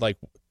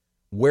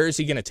where is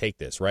he going to take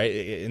this,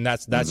 right? And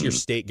that's your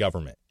state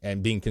government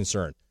and being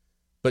concerned.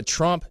 But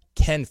Trump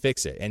can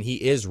fix it, and he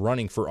is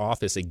running for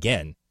office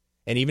again.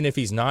 And even if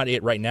he's not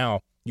it right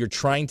now, you're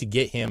trying to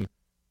get him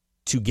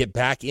to get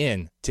back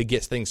in to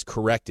get things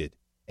corrected.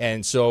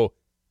 And so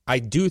I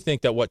do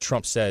think that what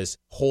Trump says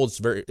holds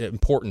very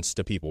importance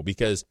to people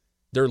because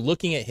they're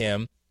looking at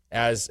him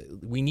as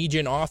we need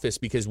you in office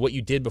because what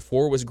you did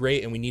before was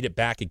great and we need it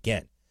back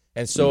again.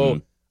 And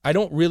so I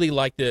don't really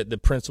like the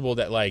principle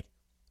that like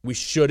we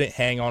shouldn't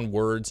hang on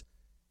words.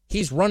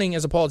 He's running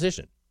as a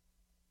politician.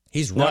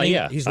 He's running.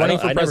 No, yeah. He's running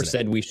for president. I never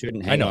said we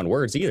shouldn't hang on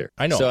words either.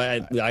 I know. So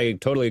I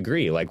totally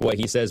agree. Like what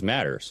he says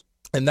matters.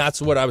 And that's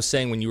what I was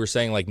saying when you were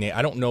saying like, Nate,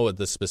 I don't know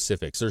the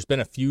specifics. There's been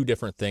a few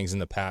different things in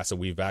the past that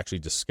we've actually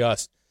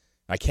discussed.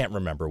 I can't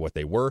remember what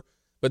they were,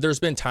 but there's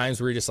been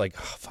times where you're just like,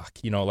 oh, fuck,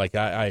 like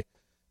I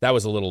that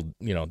was a little,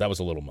 that was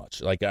a little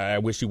much. Like, I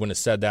wish you wouldn't have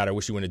said that. I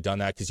wish you wouldn't have done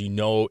that because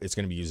it's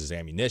going to be used as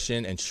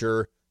ammunition. And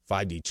sure,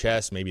 5D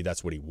chess, maybe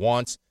that's what he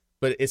wants,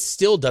 but it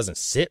still doesn't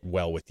sit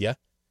well with you.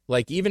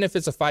 Like, even if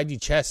it's a 5D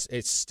chess,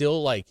 it's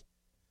still like,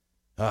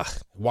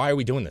 why are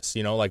we doing this?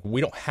 Like, we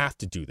don't have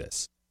to do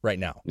this right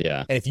now.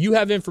 Yeah. And if you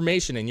have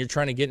information and you're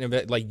trying to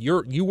get like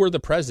you were the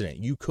president,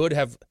 you could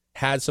have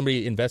had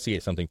somebody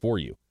investigate something for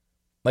you.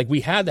 Like,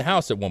 we had the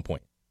House at one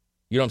point.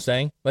 You know what I'm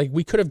saying? Like,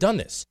 we could have done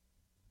this.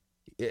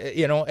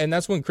 And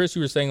that's when, Chris,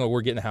 you were saying,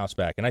 we're getting the House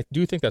back. And I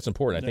do think that's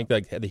important. I think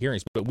like the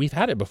hearings, but we've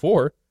had it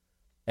before.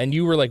 And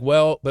you were like,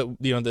 well, but,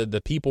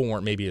 the people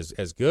weren't maybe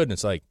as good. And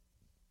it's like,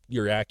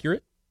 you're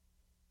accurate,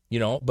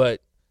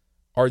 but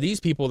are these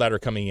people that are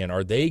coming in,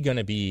 are they going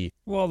to be?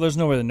 Well, there's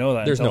no way to know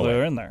that until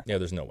they're in there. Yeah,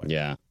 there's no way.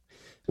 Yeah.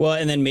 Well,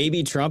 and then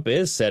maybe Trump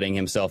is setting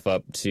himself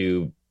up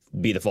to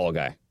be the fall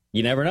guy.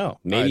 You never know.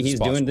 Maybe he's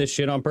doing this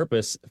shit on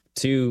purpose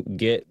to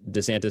get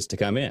DeSantis to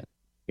come in.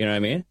 You know what I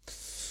mean?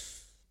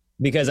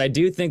 Because I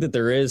do think that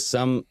there is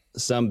some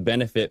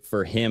benefit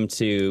for him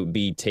to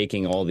be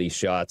taking all these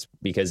shots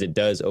because it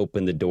does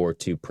open the door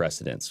to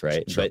precedents,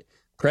 right? Sure. But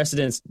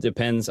precedents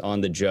depends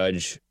on the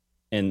judge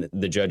and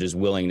the judge's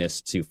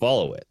willingness to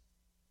follow it,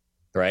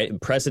 right?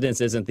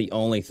 Precedents isn't the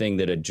only thing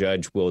that a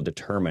judge will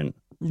determine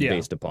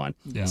based upon.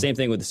 Yeah. Same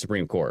thing with the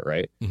Supreme Court,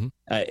 right? Mm-hmm.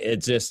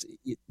 It's just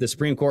the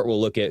Supreme Court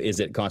will look at, is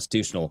it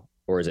constitutional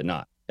or is it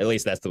not? At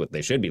least that's what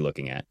they should be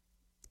looking at.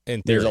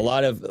 And there's a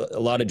lot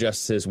of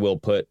justices will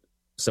put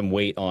some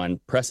weight on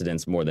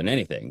precedents more than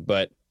anything,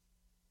 but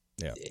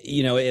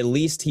at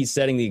least he's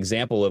setting the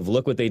example of,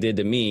 look what they did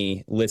to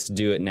me, let's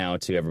do it now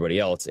to everybody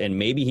else. And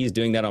maybe he's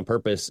doing that on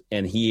purpose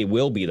and he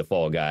will be the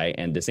fall guy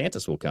and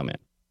DeSantis will come in.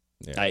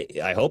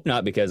 Yeah. I hope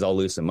not, because I'll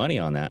lose some money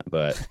on that,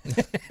 but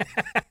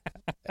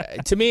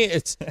to me,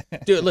 it's,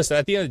 dude, listen,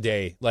 at the end of the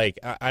day, like,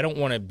 I don't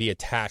want to be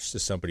attached to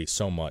somebody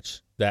so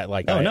much that,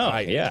 like, no one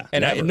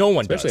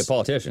especially does. A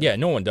politician. Yeah,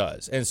 no one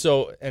does. And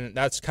so, and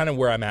that's kind of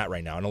where I'm at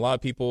right now. And a lot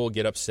of people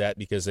get upset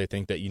because they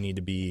think that you need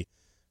to be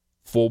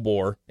full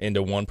bore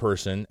into one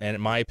person. And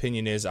my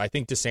opinion is, I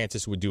think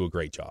DeSantis would do a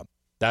great job.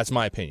 That's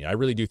my opinion. I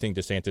really do think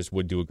DeSantis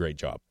would do a great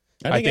job.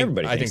 I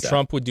think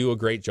Trump would do a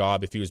great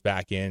job if he was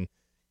back in.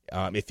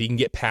 If he can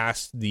get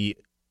past the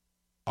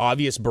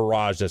obvious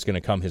barrage that's going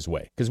to come his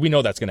way, because we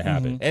know that's going to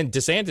happen. Mm-hmm. And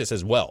DeSantis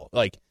as well.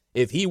 Like,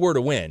 if he were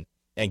to win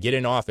and get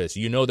in office,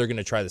 they're going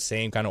to try the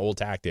same kind of old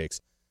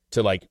tactics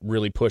to, like,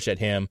 really push at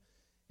him.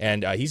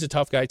 And he's a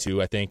tough guy too,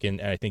 I think,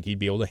 and I think he'd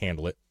be able to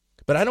handle it.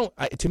 But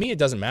to me, it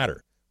doesn't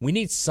matter. We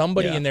need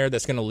somebody in there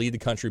that's going to lead the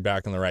country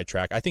back on the right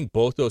track. I think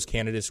both those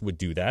candidates would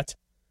do that.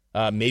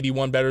 Maybe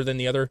one better than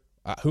the other.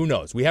 Who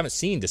knows? We haven't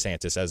seen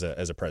DeSantis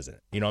as a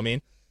president. You know what I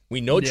mean?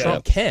 We know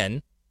Trump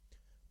can.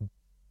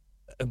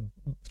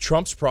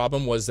 Trump's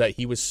problem was that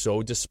he was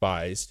so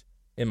despised,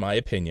 in my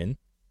opinion.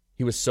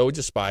 He was so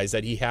despised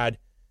that he had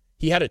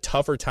a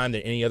tougher time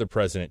than any other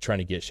president trying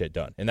to get shit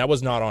done. And that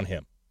was not on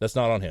him. That's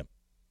not on him.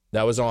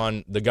 That was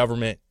on the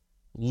government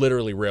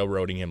literally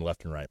railroading him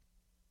left and right.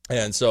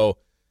 And so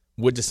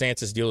would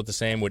DeSantis deal with the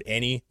same? Would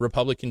any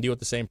Republican deal with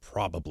the same?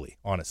 Probably,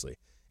 honestly.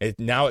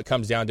 Now it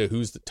comes down to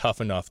who's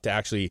tough enough to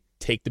actually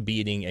take the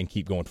beating and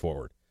keep going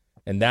forward.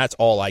 And that's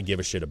all I give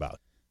a shit about.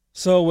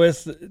 So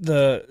with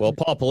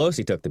Paul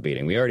Pelosi took the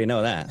beating. We already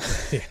know that.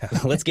 Yeah.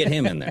 Let's get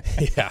him in there.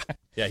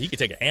 Yeah, he could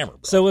take a hammer,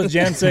 bro. So with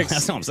Jan 6,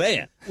 that's what I'm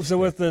saying. So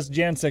with this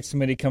Jan 6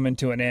 committee coming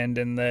to an end,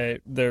 and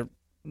they're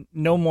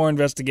no more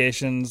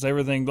investigations,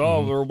 everything.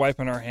 We're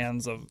wiping our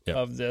hands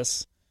of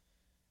this,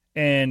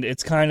 and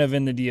it's kind of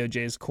in the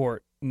DOJ's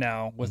court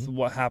now with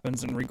what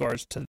happens in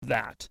regards to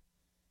that.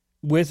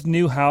 With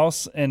new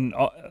House and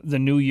the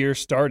new year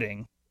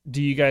starting,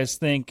 do you guys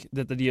think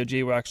that the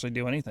DOJ will actually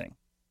do anything?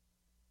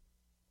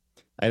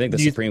 I think the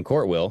Supreme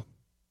Court will.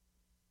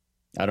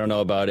 I don't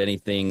know about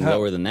anything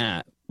lower than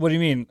that. What do you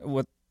mean?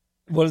 What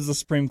does the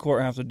Supreme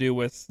Court have to do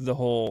with the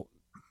whole?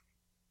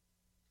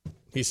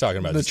 He's talking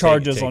about the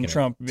charges on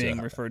Trump being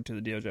referred to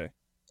the DOJ.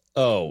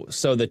 Oh,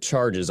 so the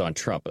charges on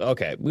Trump.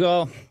 Okay.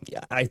 Well,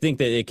 I think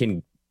that it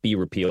can be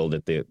repealed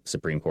at the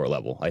Supreme Court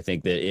level. I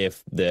think that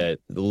if the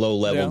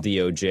low-level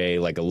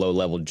DOJ, like a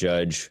low-level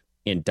judge,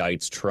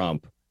 indicts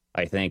Trump,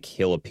 I think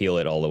he'll appeal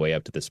it all the way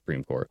up to the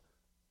Supreme Court.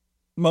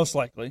 Most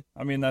likely.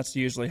 I mean, that's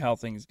usually how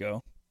things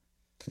go.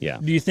 Yeah.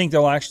 Do you think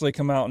they'll actually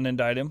come out and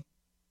indict him?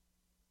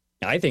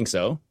 I think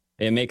so.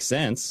 It makes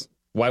sense.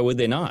 Why would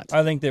they not?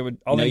 I think they would.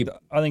 I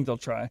think they'll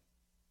try.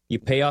 You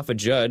pay off a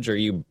judge, or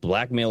you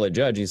blackmail a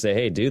judge. You say,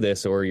 "Hey, do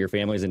this, or your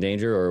family's in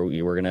danger, or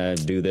we're gonna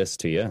do this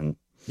to you." And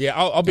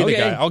I'll be the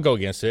guy. I'll go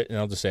against it, and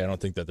I'll just say I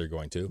don't think that they're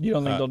going to. You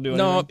don't think they'll do anything?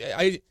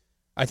 No,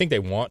 I think they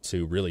want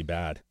to really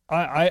bad.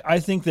 I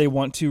think they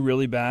want to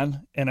really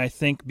bad, and I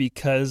think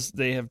because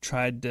they have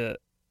tried to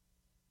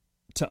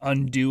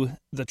undo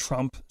the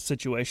Trump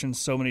situation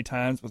so many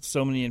times with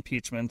so many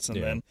impeachments,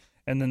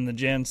 and then the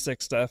Jan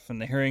 6 stuff,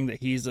 and the hearing that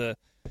he's a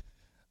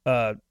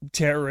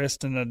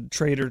terrorist and a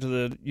traitor to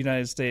the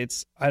United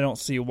States, I don't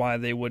see why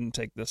they wouldn't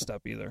take this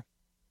step either.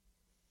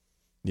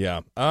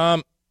 Yeah.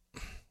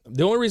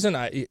 The only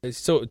reason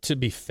so to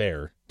be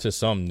fair to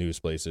some news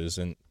places,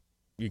 and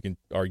you can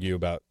argue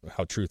about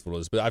how truthful it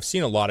is, but I've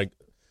seen a lot of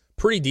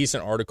pretty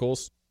decent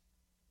articles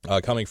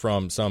coming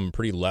from some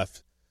pretty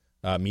left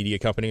media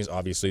companies,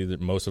 obviously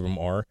that most of them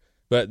are,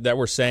 but that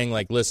were saying,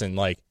 like, listen,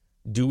 like,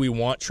 do we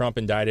want Trump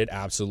indicted?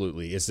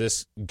 Absolutely. Is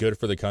this good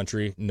for the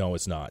country? No,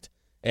 it's not.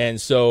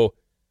 And so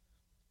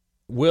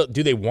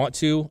do they want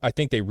to? I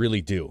think they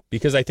really do,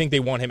 because I think they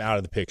want him out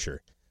of the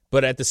picture.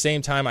 But at the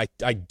same time,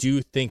 I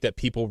do think that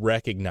people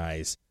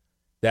recognize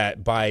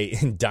that by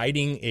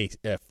indicting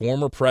a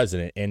former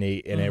president and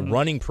a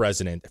running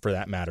president, for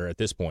that matter, at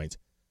this point,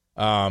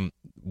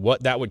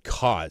 what that would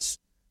cause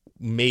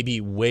may be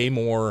way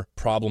more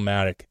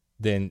problematic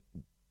than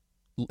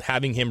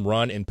having him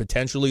run and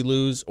potentially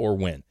lose or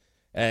win.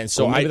 And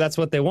so maybe that's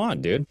what they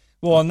want, dude.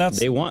 Well, and that's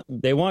they want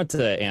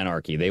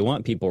anarchy. They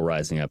want people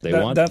rising up.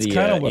 That's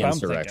kind of what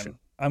insurrection. I'm thinking.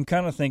 I'm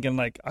kind of thinking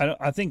like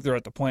I think they're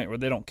at the point where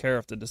they don't care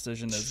if the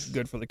decision is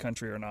good for the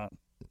country or not.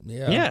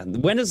 Yeah.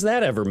 When has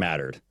that ever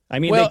mattered? I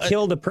mean, they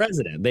killed a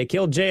president. They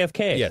killed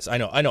JFK. Yes, I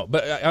know.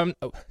 But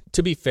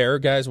to be fair,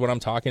 guys, what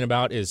I'm talking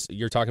about is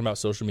you're talking about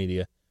social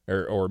media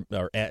or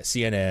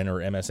CNN or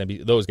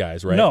MSNBC, those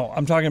guys, right? No,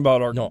 I'm talking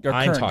about our I'm current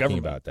talking government.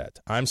 about that.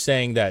 I'm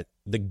saying that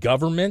the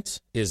government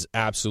is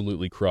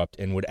absolutely corrupt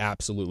and would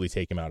absolutely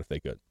take him out if they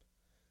could.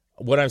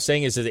 What I'm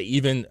saying is that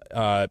even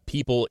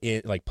people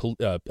in like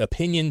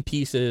opinion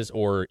pieces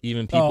or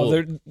even people,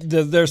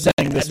 they're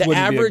saying this the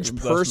wouldn't average be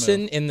a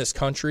person move. in this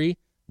country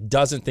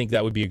doesn't think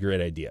that would be a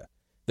great idea.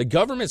 The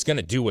government's going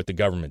to do what the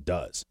government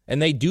does,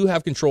 and they do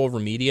have control over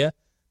media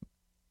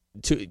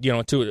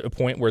to a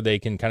point where they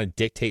can kind of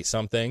dictate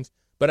some things.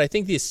 But I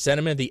think the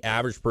sentiment of the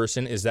average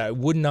person is that it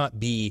would not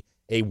be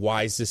a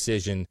wise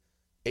decision.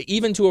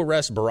 Even to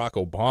arrest Barack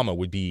Obama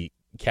would be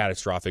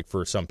catastrophic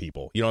for some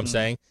people. You know what I'm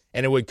saying?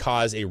 And it would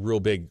cause a real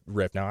big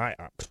rift. Now,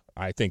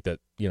 I think that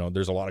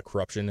there's a lot of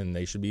corruption and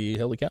they should be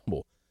held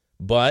accountable.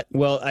 But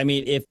I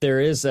mean, if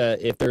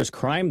there's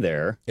crime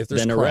there,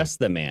 then arrest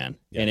the man.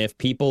 Yeah. And if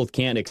people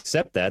can't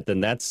accept that, then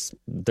that's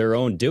their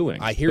own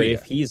doing. I hear you.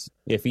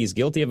 If he's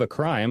guilty of a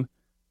crime,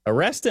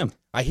 arrest him.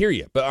 I hear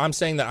you, but I'm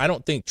saying that I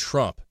don't think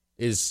Trump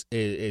is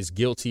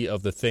guilty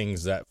of the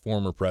things that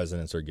former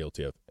presidents are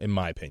guilty of, in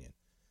my opinion.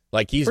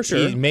 Like he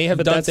may have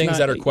done things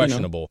that are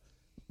questionable.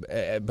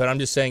 But I'm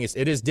just saying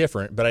it is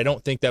different, but I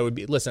don't think that would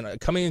be... Listen,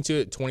 coming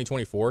into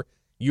 2024,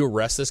 you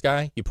arrest this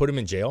guy, you put him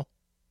in jail.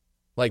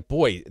 Like,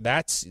 boy,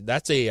 that's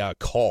a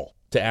call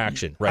to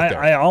action right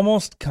there. I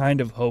almost kind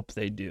of hope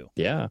they do.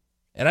 Yeah.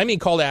 And I mean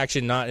call to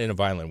action not in a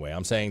violent way.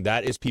 I'm saying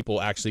that is people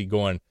actually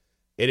going,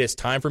 it is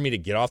time for me to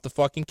get off the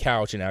fucking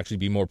couch and actually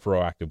be more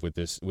proactive with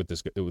this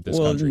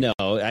country. No,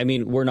 I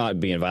mean, we're not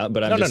being violent,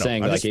 but I'm just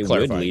saying like it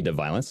would lead to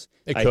violence.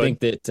 It I could.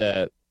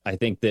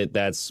 think that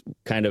that's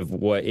kind of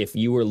what, if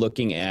you were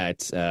looking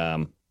at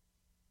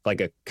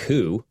like a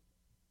coup,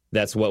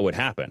 that's what would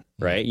happen,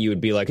 right? You would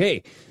be like,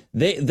 hey,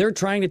 they're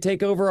trying to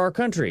take over our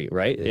country,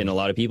 right? And a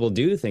lot of people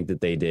do think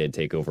that they did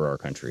take over our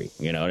country.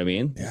 You know what I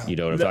mean? Yeah. You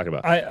know what I'm talking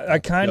about. I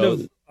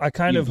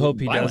kind of hope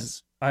he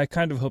does. I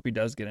kind of hope he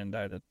does get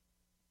indicted.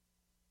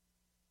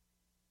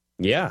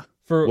 Yeah.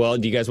 Well,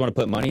 do you guys want to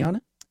put money on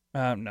it?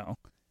 No.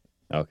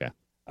 Okay.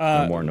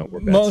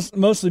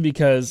 Mostly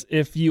because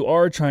if you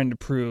are trying to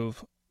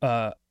prove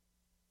a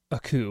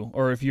coup,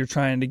 or if you're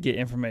trying to get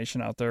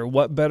information out there,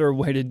 what better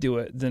way to do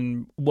it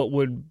than what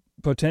would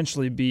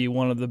potentially be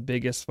one of the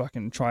biggest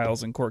fucking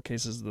trials and court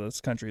cases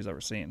this country's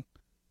ever seen?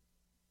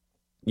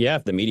 Yeah,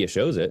 if the media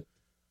shows it.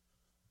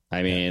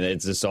 I mean,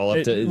 it's just all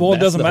up to... Well, it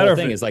doesn't matter.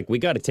 The thing is, like, we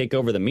got to take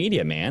over the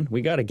media, man.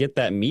 We got to get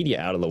that media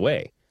out of the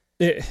way.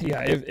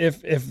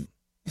 If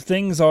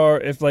things are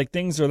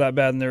that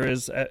bad, and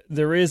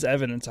there is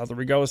evidence out there,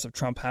 regardless if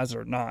Trump has it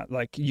or not,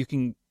 like you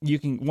can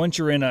once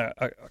you're in a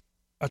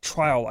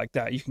trial like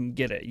that, you can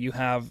get it. You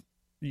have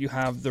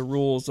the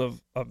rules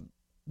of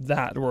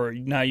that, where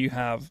now you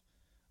have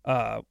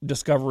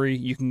discovery.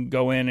 You can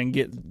go in and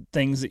get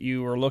things that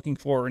you are looking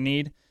for or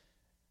need.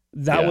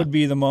 That would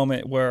be the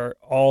moment where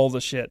all the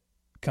shit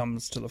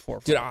comes to the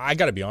forefront. Dude, I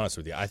got to be honest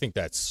with you. I think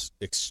that's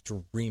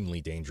extremely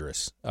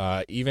dangerous.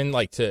 Even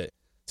like to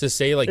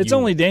say like it's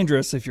only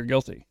dangerous if you're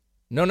guilty.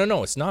 No,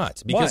 it's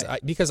not.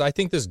 Because I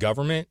think this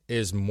government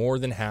is more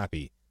than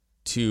happy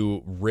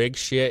to rig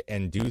shit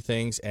and do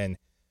things. And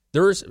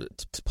there's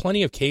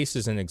plenty of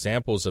cases and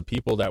examples of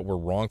people that were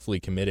wrongfully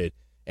committed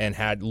and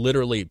had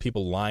literally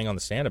people lying on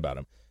the stand about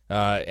them.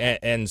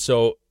 And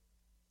so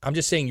I'm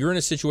just saying, you're in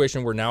a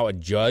situation where now a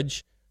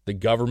judge, the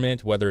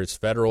government, whether it's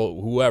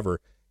federal, whoever,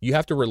 you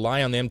have to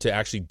rely on them to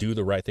actually do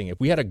the right thing. If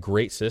we had a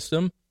great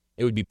system,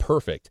 it would be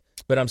perfect.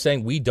 But I'm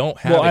saying we don't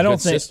have a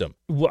good system.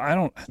 Well, I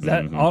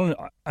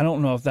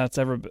don't know if that's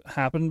ever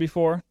happened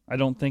before. I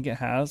don't think it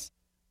has.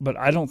 But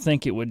I don't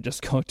think it would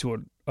just go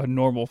to a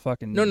normal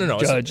fucking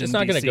judge. It's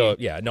not going to go.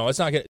 Yeah, no, it's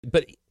not going to.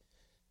 But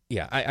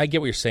yeah, I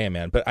get what you're saying,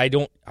 man. But I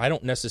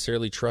don't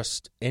necessarily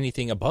trust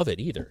anything above it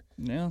either.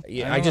 Yeah,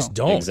 I just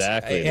don't.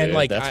 Exactly. And dude.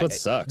 like that's what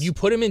sucks. You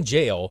put him in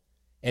jail,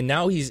 and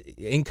now he's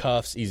in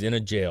cuffs. He's in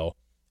a jail,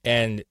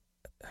 and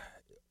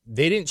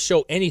they didn't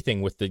show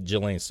anything with the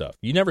Ghislaine stuff.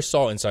 You never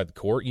saw inside the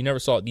court. You never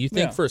saw. Do you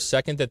think for a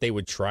second that they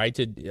would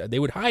they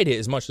would hide it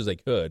as much as they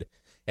could,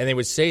 and they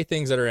would say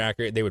things that are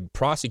accurate? They would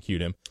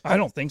prosecute him. I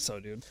don't think so,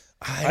 dude.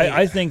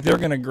 I think they're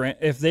going to grant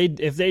if they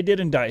did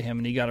indict him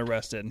and he got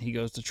arrested and he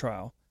goes to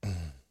trial.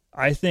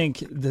 I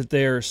think that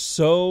they're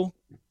so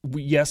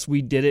yes,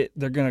 we did it.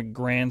 They're going to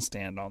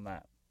grandstand on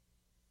that.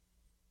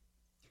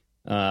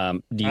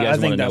 Do you guys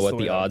want to know what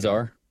the odds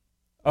are?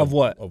 Of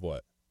what? Of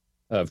what?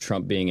 Of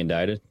Trump being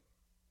indicted?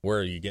 Where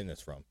are you getting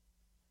this from?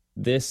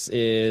 This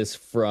is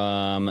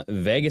from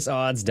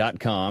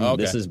VegasOdds.com.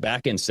 Okay. This is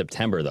back in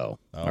September, though.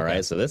 Okay. All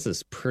right, so this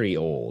is pretty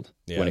old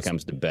when it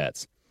comes to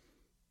bets.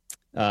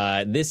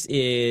 This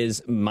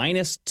is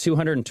minus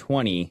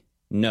 220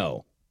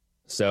 no.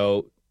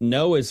 So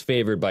no is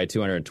favored by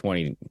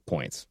 220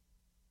 points.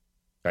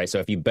 Right. So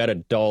if you bet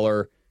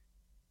 $1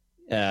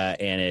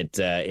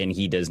 and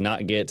he does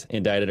not get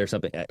indicted or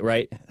something,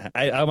 right?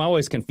 I'm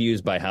always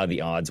confused by how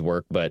the odds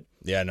work, but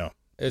yeah, no,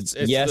 it's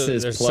yes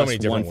is there's plus so many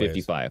different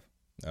 155.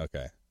 Ways.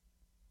 Okay.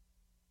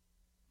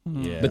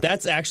 Yeah. But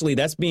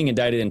that's being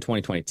indicted in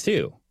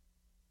 2022.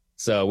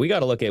 So we got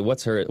to look at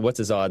what's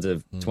his odds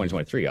of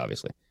 2023,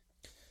 obviously.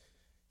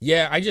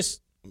 Yeah, I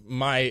just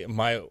my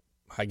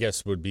I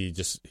guess would be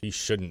just he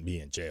shouldn't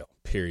be in jail.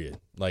 Period.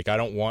 Like I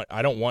don't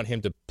want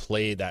him to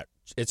play that.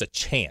 It's a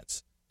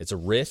chance. It's a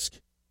risk.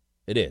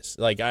 It is.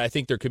 Like I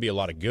think there could be a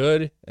lot of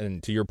good,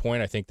 and to your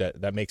point, I think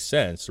that makes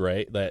sense,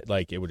 right? That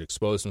like it would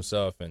expose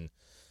himself, and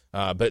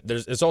but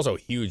it's also a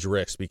huge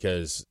risk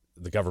because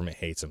the government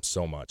hates him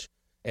so much,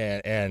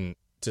 and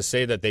to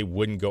say that they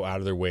wouldn't go out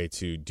of their way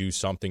to do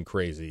something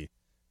crazy,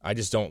 I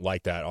just don't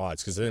like that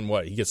odds. Because then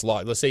what? He gets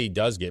locked. Let's say he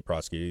does get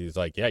prosecuted. He's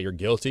like, yeah, you're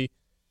guilty.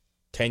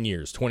 10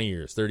 years, 20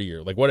 years, 30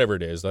 years, like whatever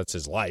it is, that's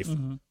his life.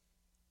 Mm-hmm.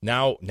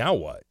 Now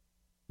what?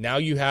 Now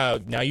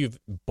you've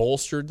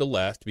bolstered the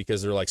left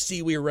because they're like,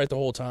 see, we were right the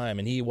whole time,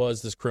 and he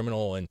was this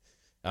criminal, and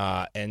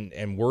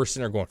we're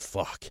sitting there going,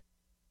 fuck,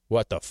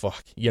 what the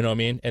fuck, you know what I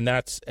mean? And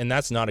that's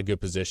not a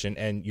good position,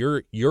 and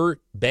you're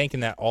banking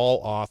that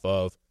all off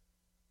of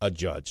a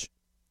judge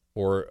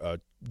or a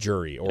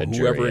jury or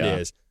whoever it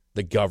is,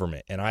 the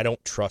government, and I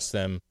don't trust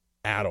them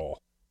at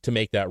all to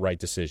make that right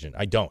decision.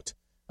 I don't,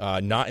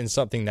 not in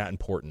something that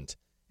important,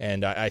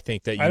 and I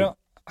think that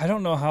I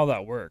don't know how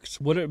that works.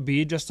 Would it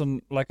be just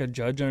like a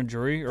judge and a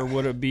jury, or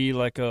would it be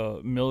like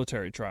a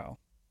military trial?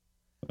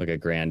 Like a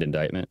grand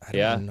indictment? I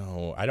don't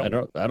know. I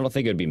don't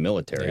think it would be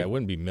military. Yeah, it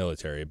wouldn't be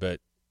military, but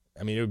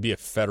I mean, it would be a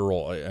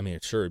federal. I mean,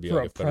 sure, it'd be for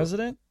like a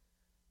president.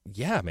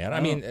 Yeah, man.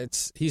 I mean,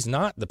 he's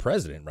not the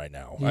president right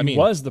now. He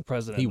was the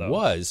president. He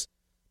was,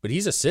 but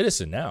he's a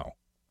citizen now.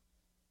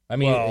 I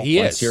mean, he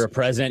once is. You're a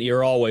president.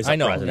 You're always a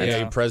president.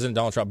 Yeah, President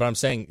Donald Trump. But I'm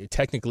saying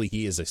technically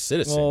he is a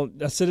citizen.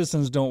 Well,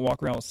 citizens don't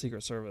walk around with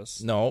Secret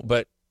Service. No,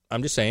 but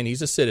I'm just saying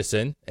he's a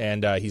citizen,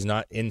 and he's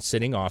not in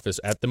sitting office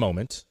at the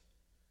moment.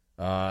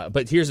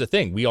 But here's the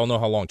thing. We all know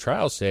how long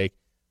trials take.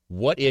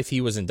 What if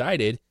he was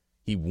indicted,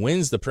 he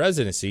wins the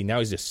presidency, now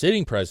he's a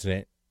sitting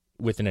president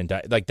with an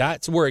indictment? Like,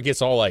 that's where it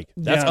gets all like,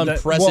 that's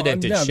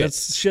unprecedented shit.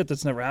 That's shit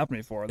that's never happened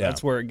before. Yeah.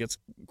 That's where it gets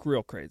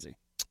real crazy.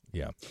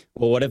 Yeah.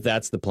 Well, what if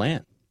that's the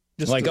plan?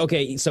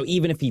 Okay, so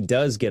even if he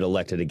does get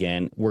elected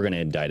again, we're going to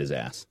indict his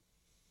ass.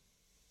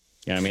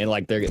 You know what I mean?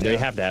 Like, they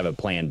have to have a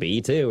plan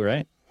B, too,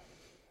 right?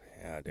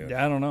 Yeah, dude.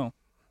 Yeah, I don't know.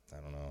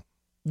 know.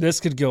 This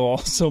could go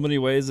so many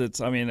ways. It's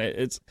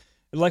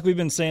like we've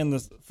been saying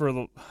this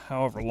for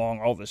however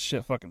long all this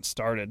shit fucking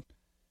started.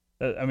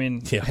 I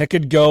mean, it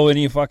could go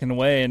any fucking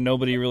way, and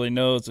nobody really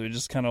knows. So it's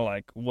just kind of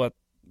like, what?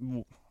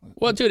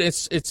 Well, dude,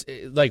 it's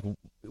like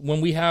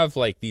when we have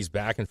like these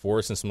back and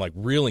forths and some like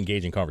real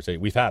engaging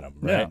conversations, we've had them,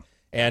 right? Yeah.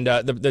 And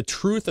the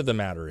truth of the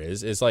matter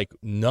is like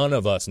none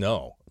of us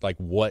know like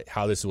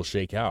how this will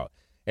shake out.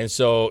 And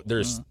so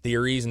there's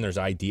theories and there's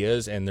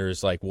ideas and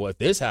there's like, well, if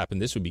this happened,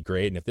 this would be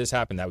great, and if this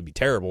happened, that would be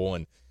terrible,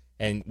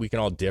 and we can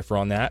all differ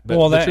on that.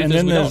 But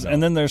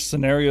then there's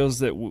scenarios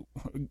that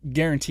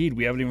guaranteed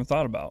we haven't even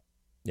thought about.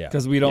 Yeah,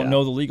 because we don't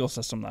know the legal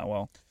system that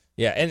well.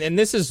 Yeah, and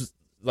this is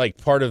like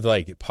part of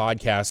like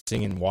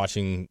podcasting and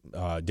watching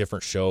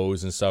different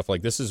shows and stuff.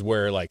 Like this is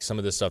where like some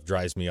of this stuff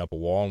drives me up a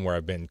wall, and where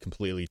I've been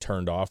completely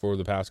turned off over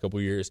the past couple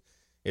of years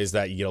is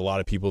that you get a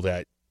lot of people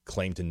that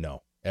claim to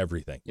know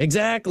everything.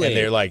 Exactly. And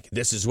they're like,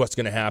 this is what's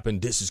going to happen.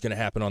 This is going to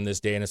happen on this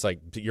day. And it's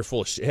like, you're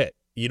full of shit.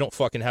 You don't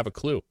fucking have a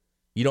clue.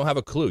 You don't have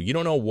a clue. You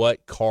don't know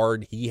what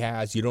card he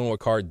has. You don't know what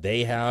card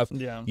they have.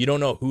 Yeah. You don't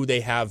know who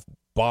they have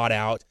bought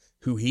out,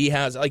 who he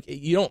has. Like,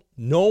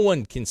 no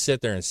one can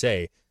sit there and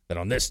say that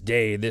on this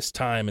day, this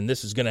time, and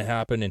this is going to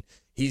happen, and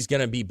he's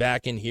going to be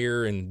back in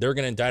here, and they're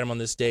going to indict him on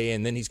this day,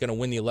 and then he's going to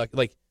win the election.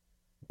 Like,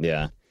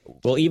 yeah.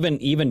 Well,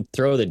 even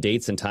throw the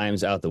dates and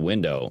times out the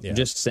window. Yeah.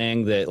 Just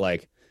saying that,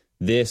 like,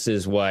 this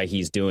is why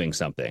he's doing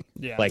something.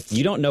 Yeah. Like,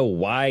 you don't know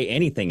why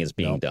anything is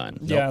being done.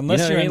 Yeah,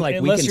 unless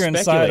you're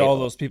inside all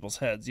those people's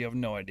heads, you have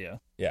no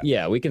idea.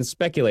 Yeah, we can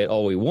speculate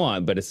all we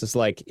want, but it's just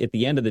like, at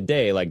the end of the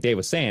day, like Dave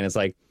was saying, it's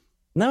like,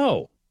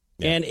 no.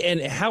 Yeah.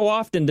 And how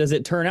often does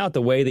it turn out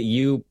the way that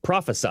you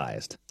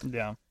prophesized?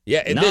 Yeah.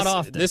 Yeah, and Not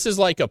often. This is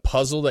like a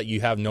puzzle that you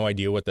have no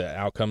idea what the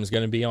outcome is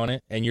going to be on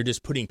it, and you're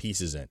just putting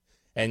pieces in.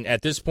 And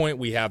at this point,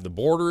 we have the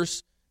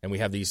borders, and we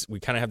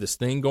kind of have this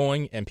thing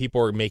going, and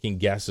people are making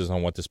guesses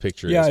on what this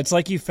picture is. Yeah, it's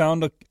like you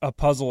found a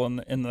puzzle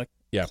in the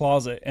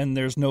closet, and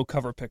there's no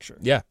cover picture.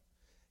 Yeah,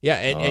 yeah,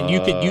 and you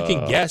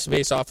can guess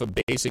based off of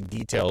basic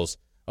details.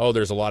 Oh,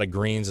 there's a lot of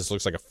greens. This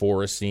looks like a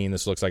forest scene.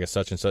 This looks like a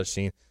such and such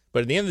scene.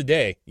 But at the end of the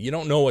day, you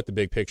don't know what the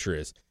big picture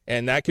is,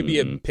 and that could be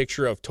a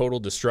picture of total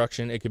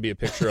destruction. It could be a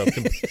picture of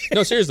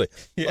no, seriously.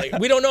 Yeah. Like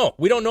we don't know.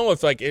 We don't know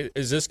if like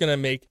is this going to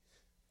make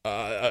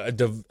a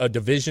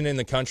division in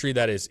the country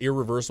that is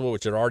irreversible,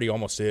 which it already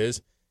almost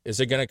is. Is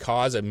it going to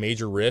cause a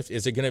major rift?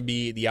 Is it going to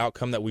be the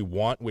outcome that we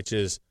want, which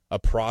is a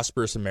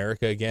prosperous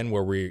America again,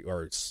 where we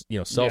are,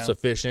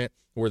 self-sufficient,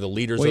 we're the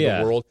leaders of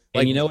the world?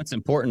 And what's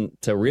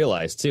important to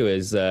realize too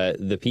is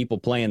the people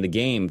playing the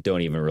game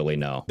don't even really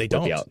know what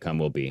the outcome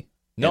will be.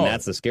 No, and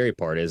that's the scary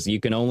part. Is you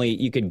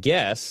could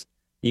guess.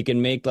 You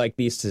can make like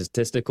these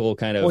statistical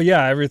kind of. Well,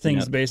 yeah,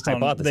 everything's based on.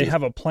 hypotheses. They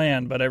have a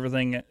plan, but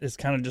everything is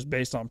kind of just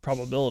based on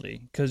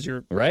probability because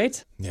you're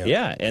right.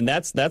 Yeah, and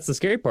that's the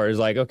scary part. Is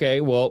like,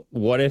 okay, well,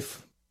 what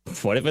if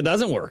it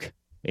doesn't work?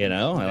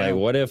 Like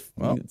what if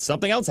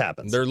something else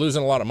happens? They're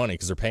losing a lot of money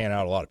because they're paying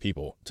out a lot of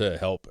people to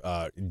help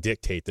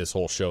dictate this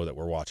whole show that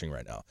we're watching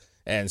right now.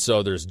 And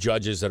so there's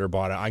judges that are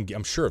bought out.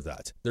 I'm sure of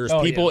that. There's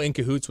people in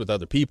cahoots with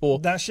other people.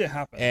 That shit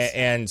happens.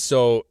 And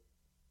so.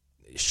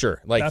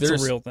 Sure, like that's a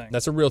real thing.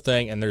 That's a real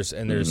thing, and there's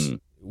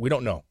we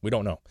don't know,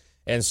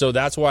 and so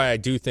that's why I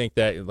do think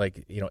that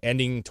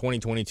ending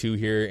 2022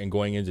 here and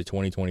going into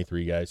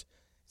 2023, guys,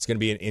 it's going to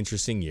be an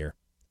interesting year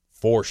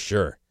for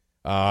sure,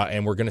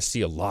 and we're going to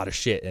see a lot of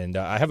shit. And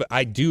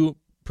I do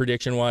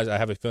prediction wise, I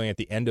have a feeling at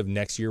the end of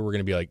next year we're going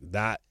to be like,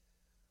 that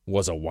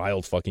was a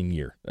wild fucking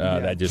year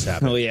that just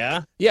happened. Oh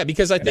yeah,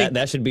 because I think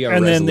that should be our.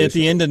 And resolution. then at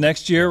the end of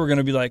next year, we're going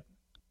to be like,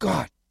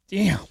 God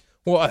damn.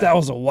 Well, that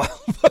was a wild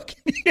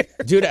fucking year.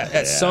 Dude,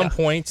 at some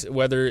point,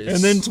 whether it's...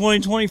 And then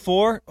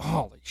 2024,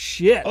 holy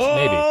shit.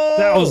 Maybe.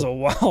 That was a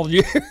wild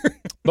year.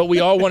 But we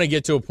all want to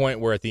get to a point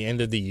where at the end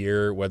of the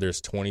year, whether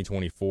it's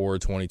 2024,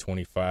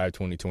 2025,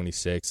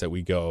 2026, that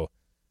we go,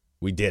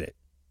 we did it.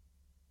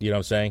 You know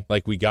what I'm saying?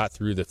 Like, we got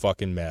through the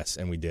fucking mess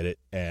and we did it.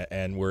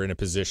 And we're in a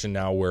position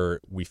now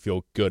where we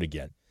feel good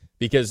again.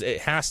 Because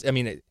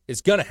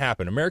it's going to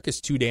happen.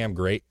 America's too damn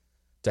great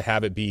to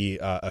have it be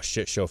a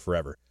shit show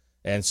forever.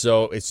 And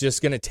so it's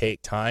just going to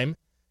take time,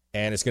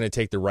 and it's going to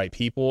take the right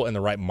people and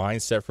the right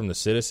mindset from the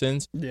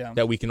citizens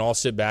that we can all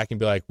sit back and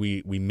be like,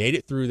 we made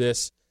it through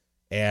this,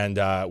 and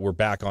we're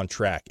back on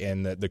track.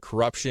 And the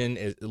corruption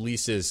at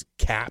least is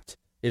capped.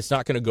 It's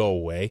not going to go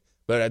away,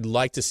 but I'd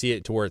like to see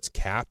it to where it's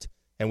capped,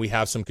 and we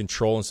have some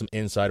control and some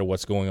insight of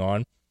what's going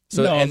on.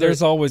 So, and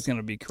there's always going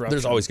to be corruption.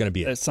 There's always going to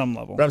be at some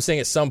level. But I'm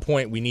saying at some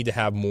point we need to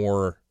have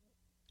more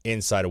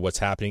insight of what's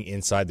happening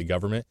inside the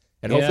government.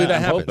 And hopefully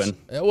that happens.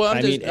 Hoping. Well,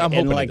 I'm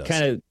hoping. Like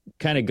kind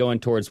of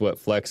going towards what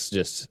Flex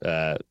just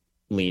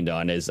leaned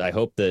on is, I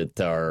hope that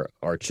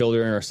our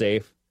children are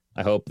safe.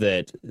 I hope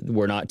that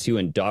we're not too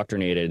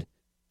indoctrinated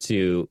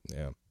to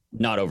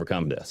not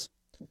overcome this,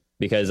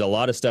 because a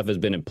lot of stuff has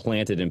been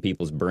implanted in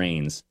people's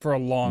brains for a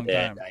long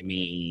time.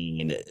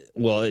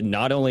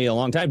 Not only a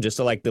long time, just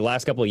like the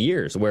last couple of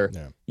years, where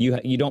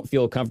you don't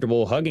feel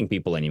comfortable hugging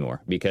people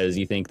anymore because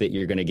you think that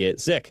you're going to get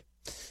sick.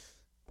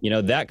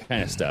 That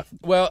kind of stuff.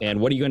 Well, and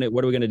what are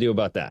we going to do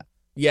about that?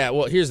 Yeah,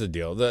 well, here's the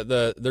deal.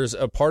 There's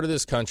a part of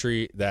this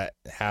country that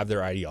have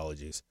their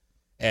ideologies,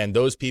 and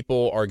those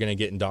people are going to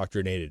get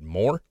indoctrinated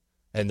more,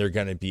 and they're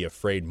going to be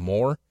afraid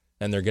more,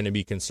 and they're going to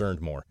be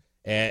concerned more.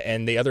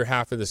 And the other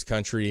half of this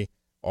country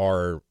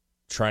are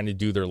trying to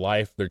do their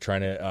life. They're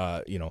trying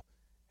to,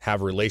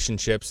 have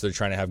relationships. They're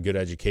trying to have good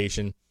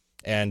education.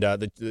 And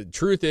the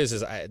truth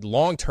is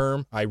long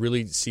term, I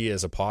really see it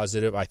as a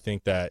positive. I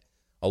think that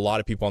a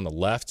lot of people on the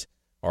left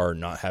are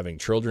not having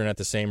children at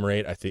the same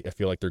rate. I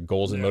feel like their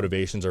goals and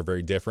motivations are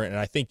very different. And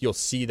I think you'll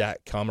see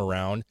that come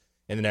around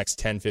in the next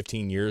 10,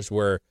 15 years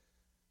where,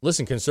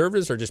 listen,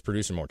 conservatives are just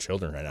producing more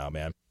children right now,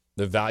 man.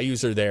 The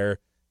values are there.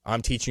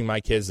 I'm teaching my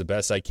kids the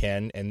best I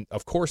can. And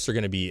of course they're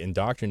going to be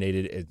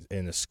indoctrinated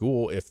in a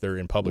school if they're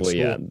in public school.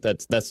 Yeah,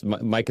 that's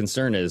my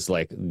concern is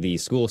like the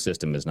school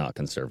system is not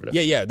conservative.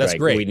 Yeah, that's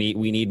great.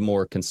 We need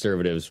more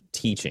conservatives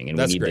teaching, and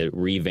we need to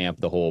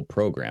revamp the whole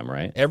program,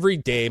 right? Every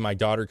day my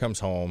daughter comes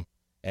home,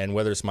 and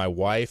whether it's my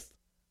wife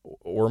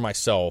or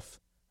myself,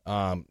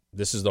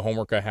 this is the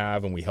homework I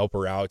have, and we help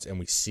her out, and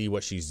we see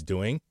what she's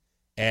doing.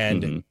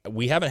 And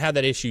we haven't had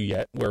that issue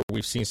yet where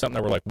we've seen something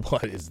that we're like,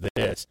 what is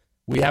this?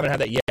 We haven't had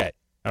that yet.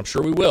 I'm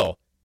sure we will.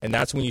 And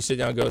that's when you sit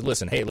down and go,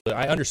 listen, hey,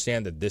 I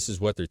understand that this is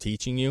what they're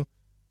teaching you,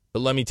 but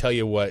let me tell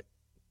you what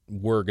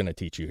we're going to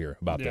teach you here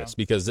about this,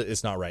 because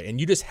it's not right. And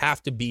you just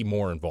have to be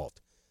more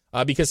involved.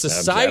 Because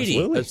society,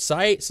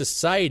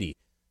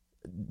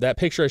 that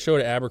picture I showed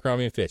at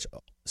Abercrombie & Fitch,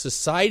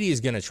 society is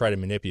going to try to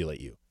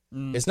manipulate you.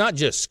 It's not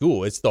just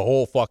school. It's the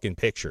whole fucking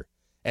picture.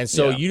 And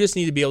so you just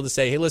need to be able to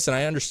say, hey, listen,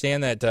 I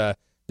understand that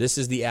this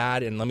is the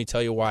ad, and let me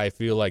tell you why I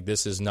feel like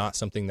this is not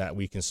something that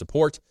we can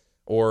support,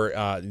 or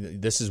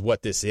this is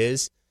what this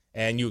is.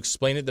 And you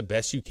explain it the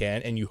best you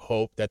can, and you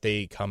hope that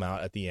they come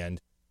out at the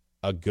end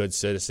a good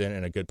citizen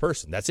and a good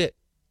person. That's it.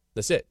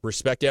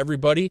 Respect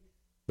everybody,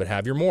 but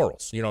have your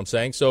morals. You know what I'm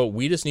saying? So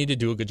we just need to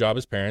do a good job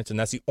as parents, and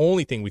that's the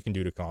only thing we can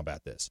do to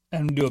combat this.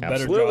 And do a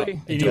better job.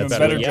 Do a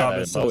better job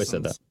as citizens. I've always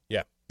said that.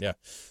 Yeah.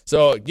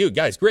 So, you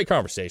guys, great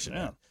conversation.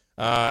 Yeah.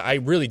 I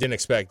really didn't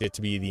expect it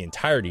to be the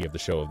entirety of the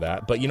show of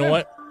that, but you know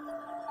what?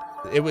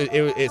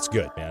 It's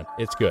good, man.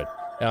 It's good.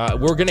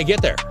 We're going to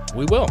get there.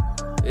 We will.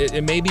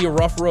 It may be a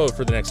rough road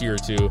for the next year or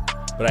two,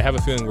 but I have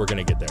a feeling we're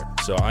going to get there.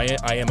 So I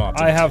am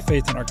optimistic. I have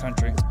faith in our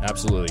country.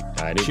 Absolutely.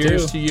 I do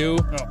Cheers too. to you.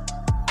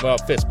 Well,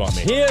 fist bump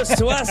me. Cheers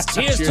to us.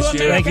 Cheers to America.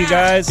 Thank you,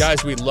 guys.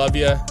 Guys, we love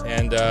you,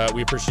 and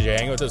we appreciate you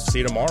hanging with us. See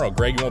you tomorrow.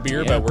 Greg, you won't be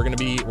here, but we're gonna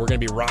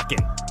be rocking.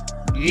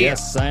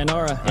 Yes,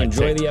 sayonara. Right,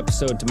 Enjoy the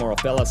episode tomorrow,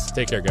 fellas.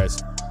 Take care,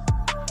 guys.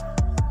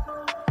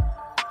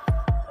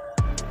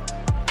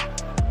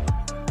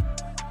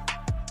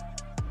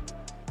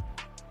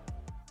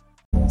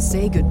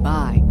 Say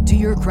goodbye to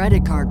your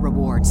credit card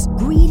rewards.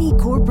 Greedy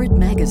corporate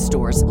mega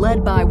stores,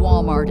 led by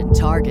Walmart and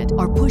Target,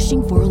 are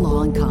pushing for a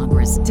law in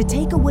Congress to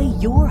take away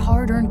your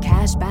hard-earned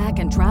cash back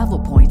and travel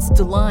points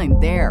to line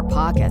their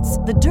pockets.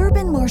 The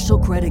Durbin-Marshall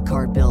credit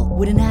card bill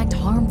would enact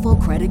harmful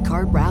credit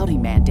card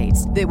routing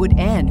mandates that would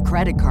end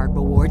credit card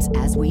rewards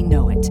as we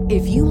know it.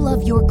 If you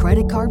love your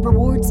credit card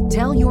rewards,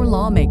 tell your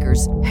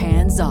lawmakers,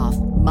 hands off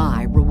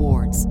my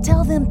rewards.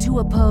 Tell them to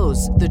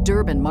oppose the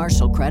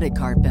Durbin-Marshall credit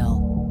card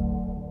bill.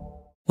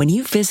 When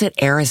you visit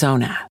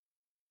Arizona,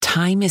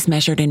 time is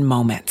measured in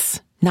moments,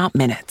 not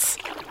minutes.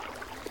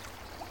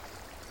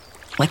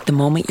 Like the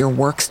moment your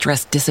work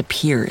stress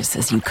disappears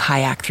as you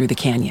kayak through the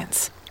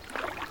canyons.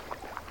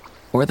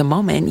 Or the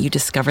moment you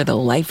discover the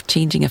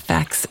life-changing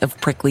effects of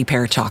prickly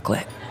pear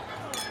chocolate.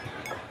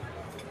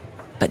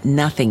 But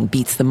nothing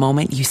beats the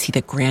moment you see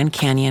the Grand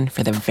Canyon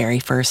for the very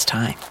first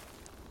time.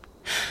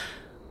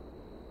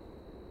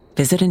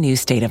 Visit a new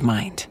state of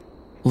mind.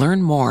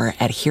 Learn more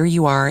at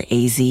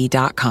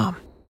hereyouareaz.com.